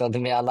you there. told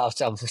me a lot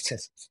about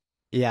it.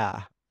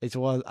 Yeah, it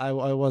was. I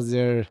was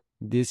there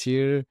this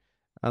year,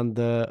 and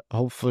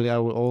hopefully I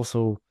will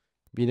also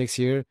be next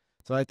year.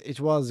 So it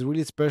was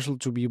really special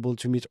to be able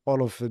to meet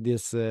all of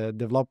this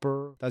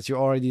developer that you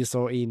already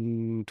saw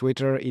in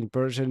Twitter in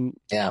person.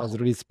 Yeah, Was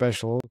really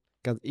special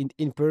because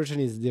in person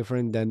is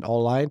different than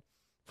online,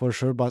 for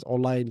sure. But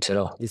online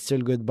true. is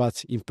still good,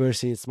 but in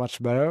person it's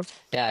much better.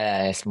 Yeah,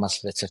 yeah, it's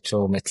much better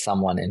to meet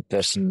someone in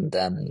person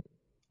than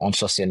on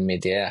social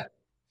media.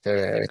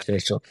 Very,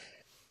 very true.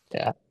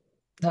 Yeah,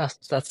 yeah,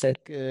 So I that's it.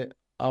 think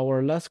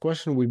our last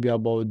question will be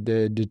about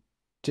the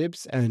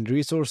tips and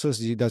resources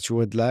that you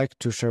would like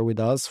to share with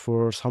us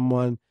for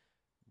someone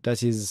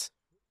that is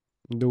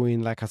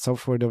doing like a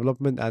software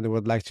development and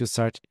would like to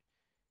start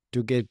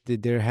to get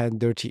their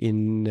hand dirty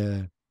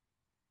in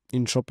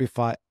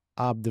Shopify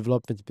app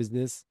development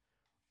business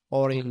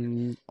or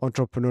in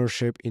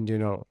entrepreneurship in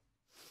general.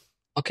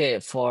 Okay,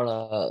 for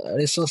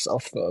resource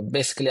of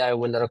basically, I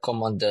will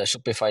recommend the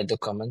Shopify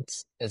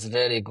documents. It's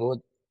very good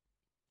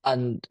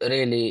and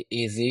really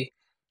easy.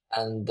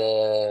 And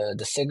the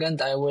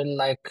second, I will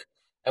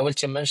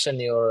to mention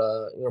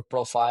your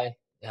profile.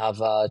 You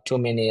have too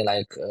many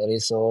like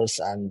resource,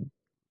 and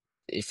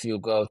if you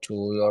go to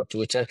your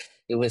Twitter,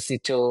 you will see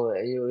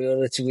you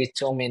will tweet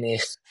too many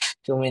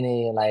too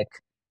many like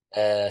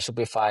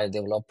Shopify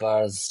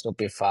developers,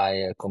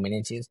 Shopify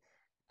communities,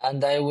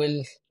 and I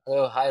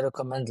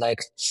recommend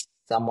like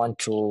someone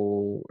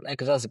to like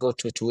just go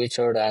to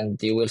Twitter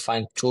and you will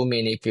find too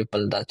many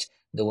people that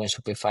doing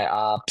Shopify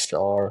apps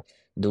or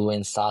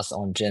doing SaaS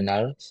on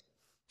general.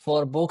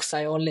 For books,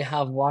 I only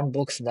have one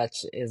book that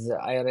is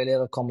I really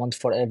recommend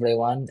for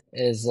everyone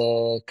is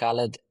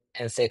called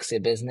and Sexy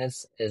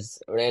Business is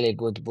really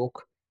good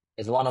book.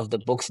 It's one of the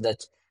books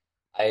that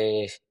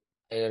I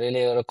I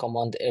really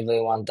recommend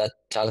everyone that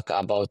talk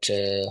about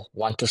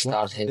want to What's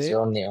start the his name?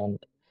 journey on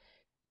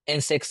in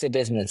sexy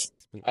business.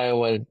 I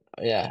will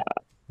yeah,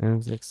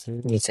 And let's see.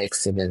 in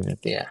sexy business,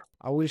 yeah.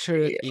 I will share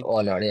it Yeah, in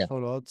all right, the yeah. show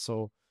notes,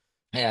 so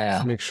Yeah,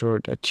 just yeah. make sure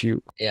that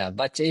you. Yeah,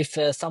 but if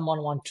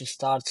someone want to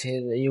start,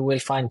 you will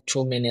find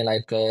too many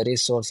like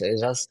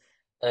resources. Just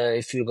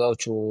if you go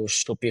to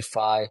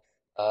Shopify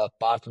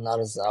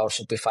partners or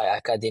Shopify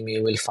Academy,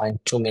 you will find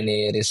too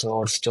many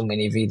resources, too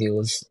many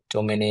videos,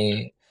 too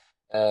many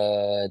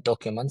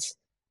documents.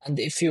 And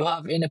if you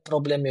have any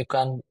problem, you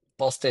can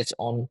post it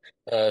on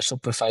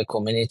Shopify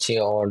community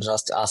or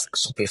just ask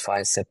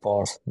Shopify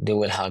support. They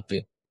will help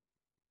you.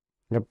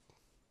 Yep,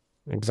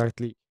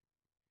 exactly.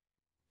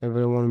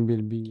 Everyone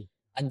will be.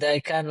 And I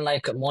can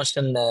like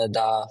mention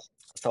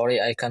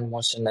I can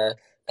mention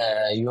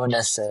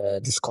Yunus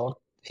Discord.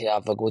 He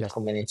have a good Yes.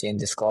 community in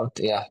Discord.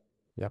 Yeah,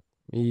 Yep.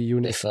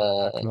 Eunice if from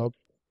Black Club.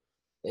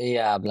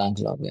 yeah, Blank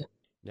Love. Yeah,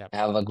 Yep. I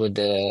have a good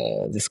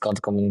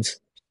Discord community.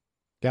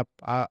 Yep.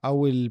 I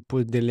will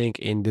put the link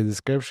in the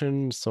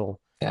description so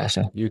Yeah,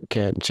 sure. you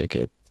can check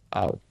it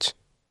out.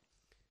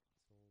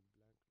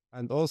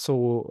 And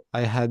also,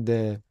 I had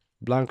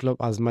Blank Loop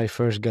as my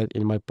first guest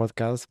in my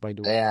podcast, by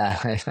the way. Yeah,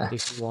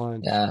 If you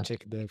want, yeah,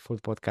 check the full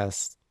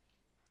podcast.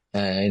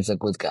 he's a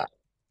good guy.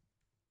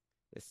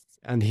 Yes.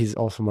 And he's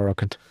also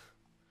Moroccan.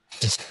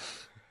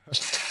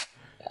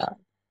 Yeah.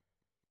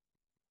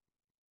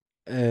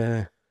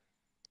 Uh,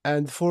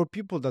 and for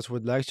people that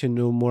would like to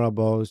know more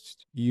about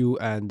you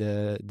and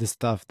the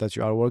stuff that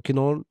you are working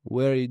on,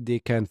 where they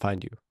can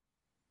find you.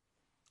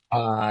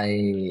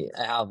 I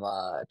have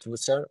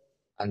Twitter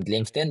and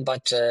LinkedIn,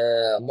 but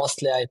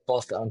mostly I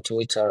post on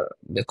Twitter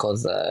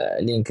because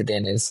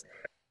LinkedIn is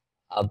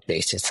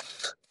updated.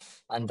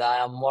 And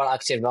I am more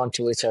active on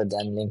Twitter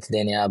than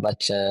LinkedIn, yeah,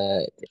 but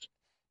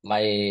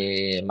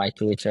my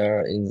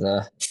Twitter is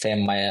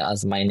same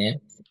as my name.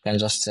 You can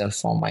just search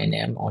for my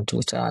name on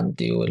Twitter and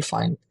you will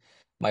find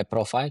my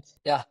profile.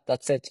 Yeah,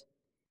 that's it.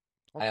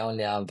 I Okay.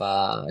 only have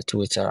a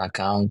Twitter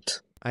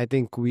account. I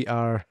think we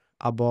are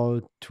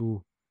about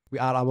to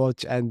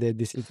end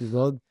this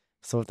episode.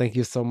 So thank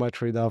you so much,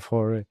 Rida,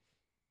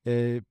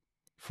 uh,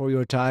 for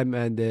your time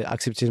and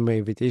accepting my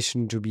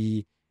invitation to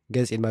be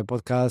guest in my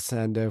podcast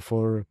and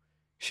for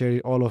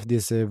sharing all of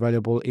this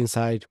valuable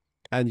insight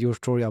and your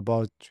story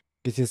about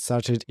getting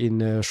started in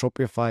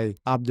Shopify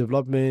app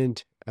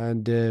development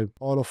and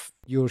all of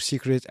your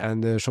secret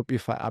and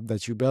Shopify app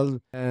that you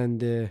build. And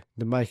the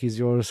mic is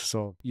yours,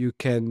 so you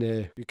can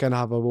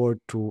have a word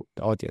to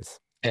the audience.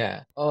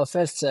 Yeah. Oh,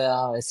 first,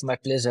 it's my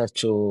pleasure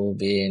to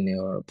be in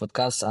your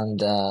podcast,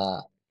 and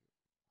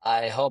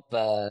I hope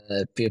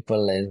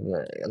people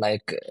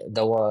like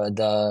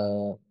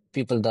the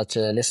people that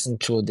listen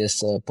to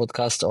this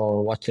podcast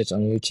or watch it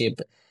on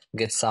YouTube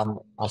get some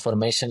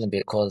information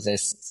because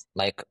it's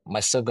like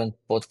my second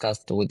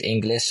podcast with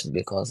English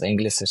because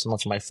English is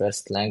not my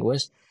first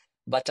language,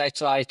 but I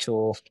try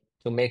to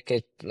make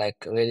it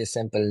like really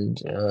simple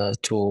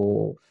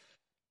to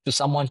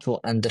someone to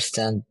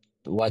understand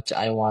what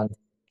I want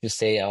to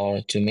say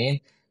or to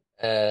mean.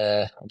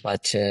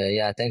 But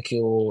yeah, thank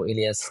you,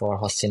 Elias, for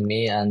hosting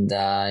me, and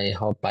I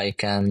hope I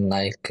can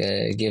like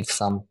give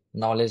some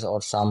knowledge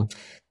or some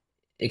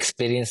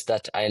experience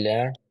that I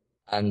learned.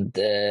 And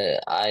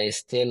I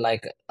still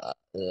like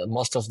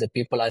most of the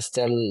people are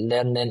still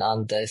learning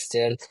and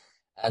still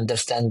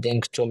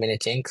understanding too many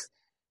things.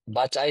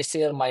 But I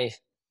share my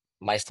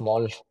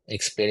small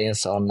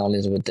experience or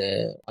knowledge with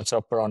the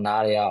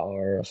entrepreneurial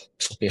or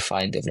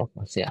Shopify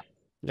development. Yeah,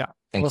 Yeah,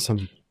 thank you.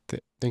 awesome.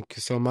 Thank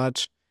you so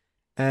much,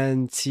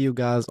 and see you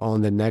guys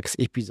on the next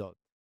episode.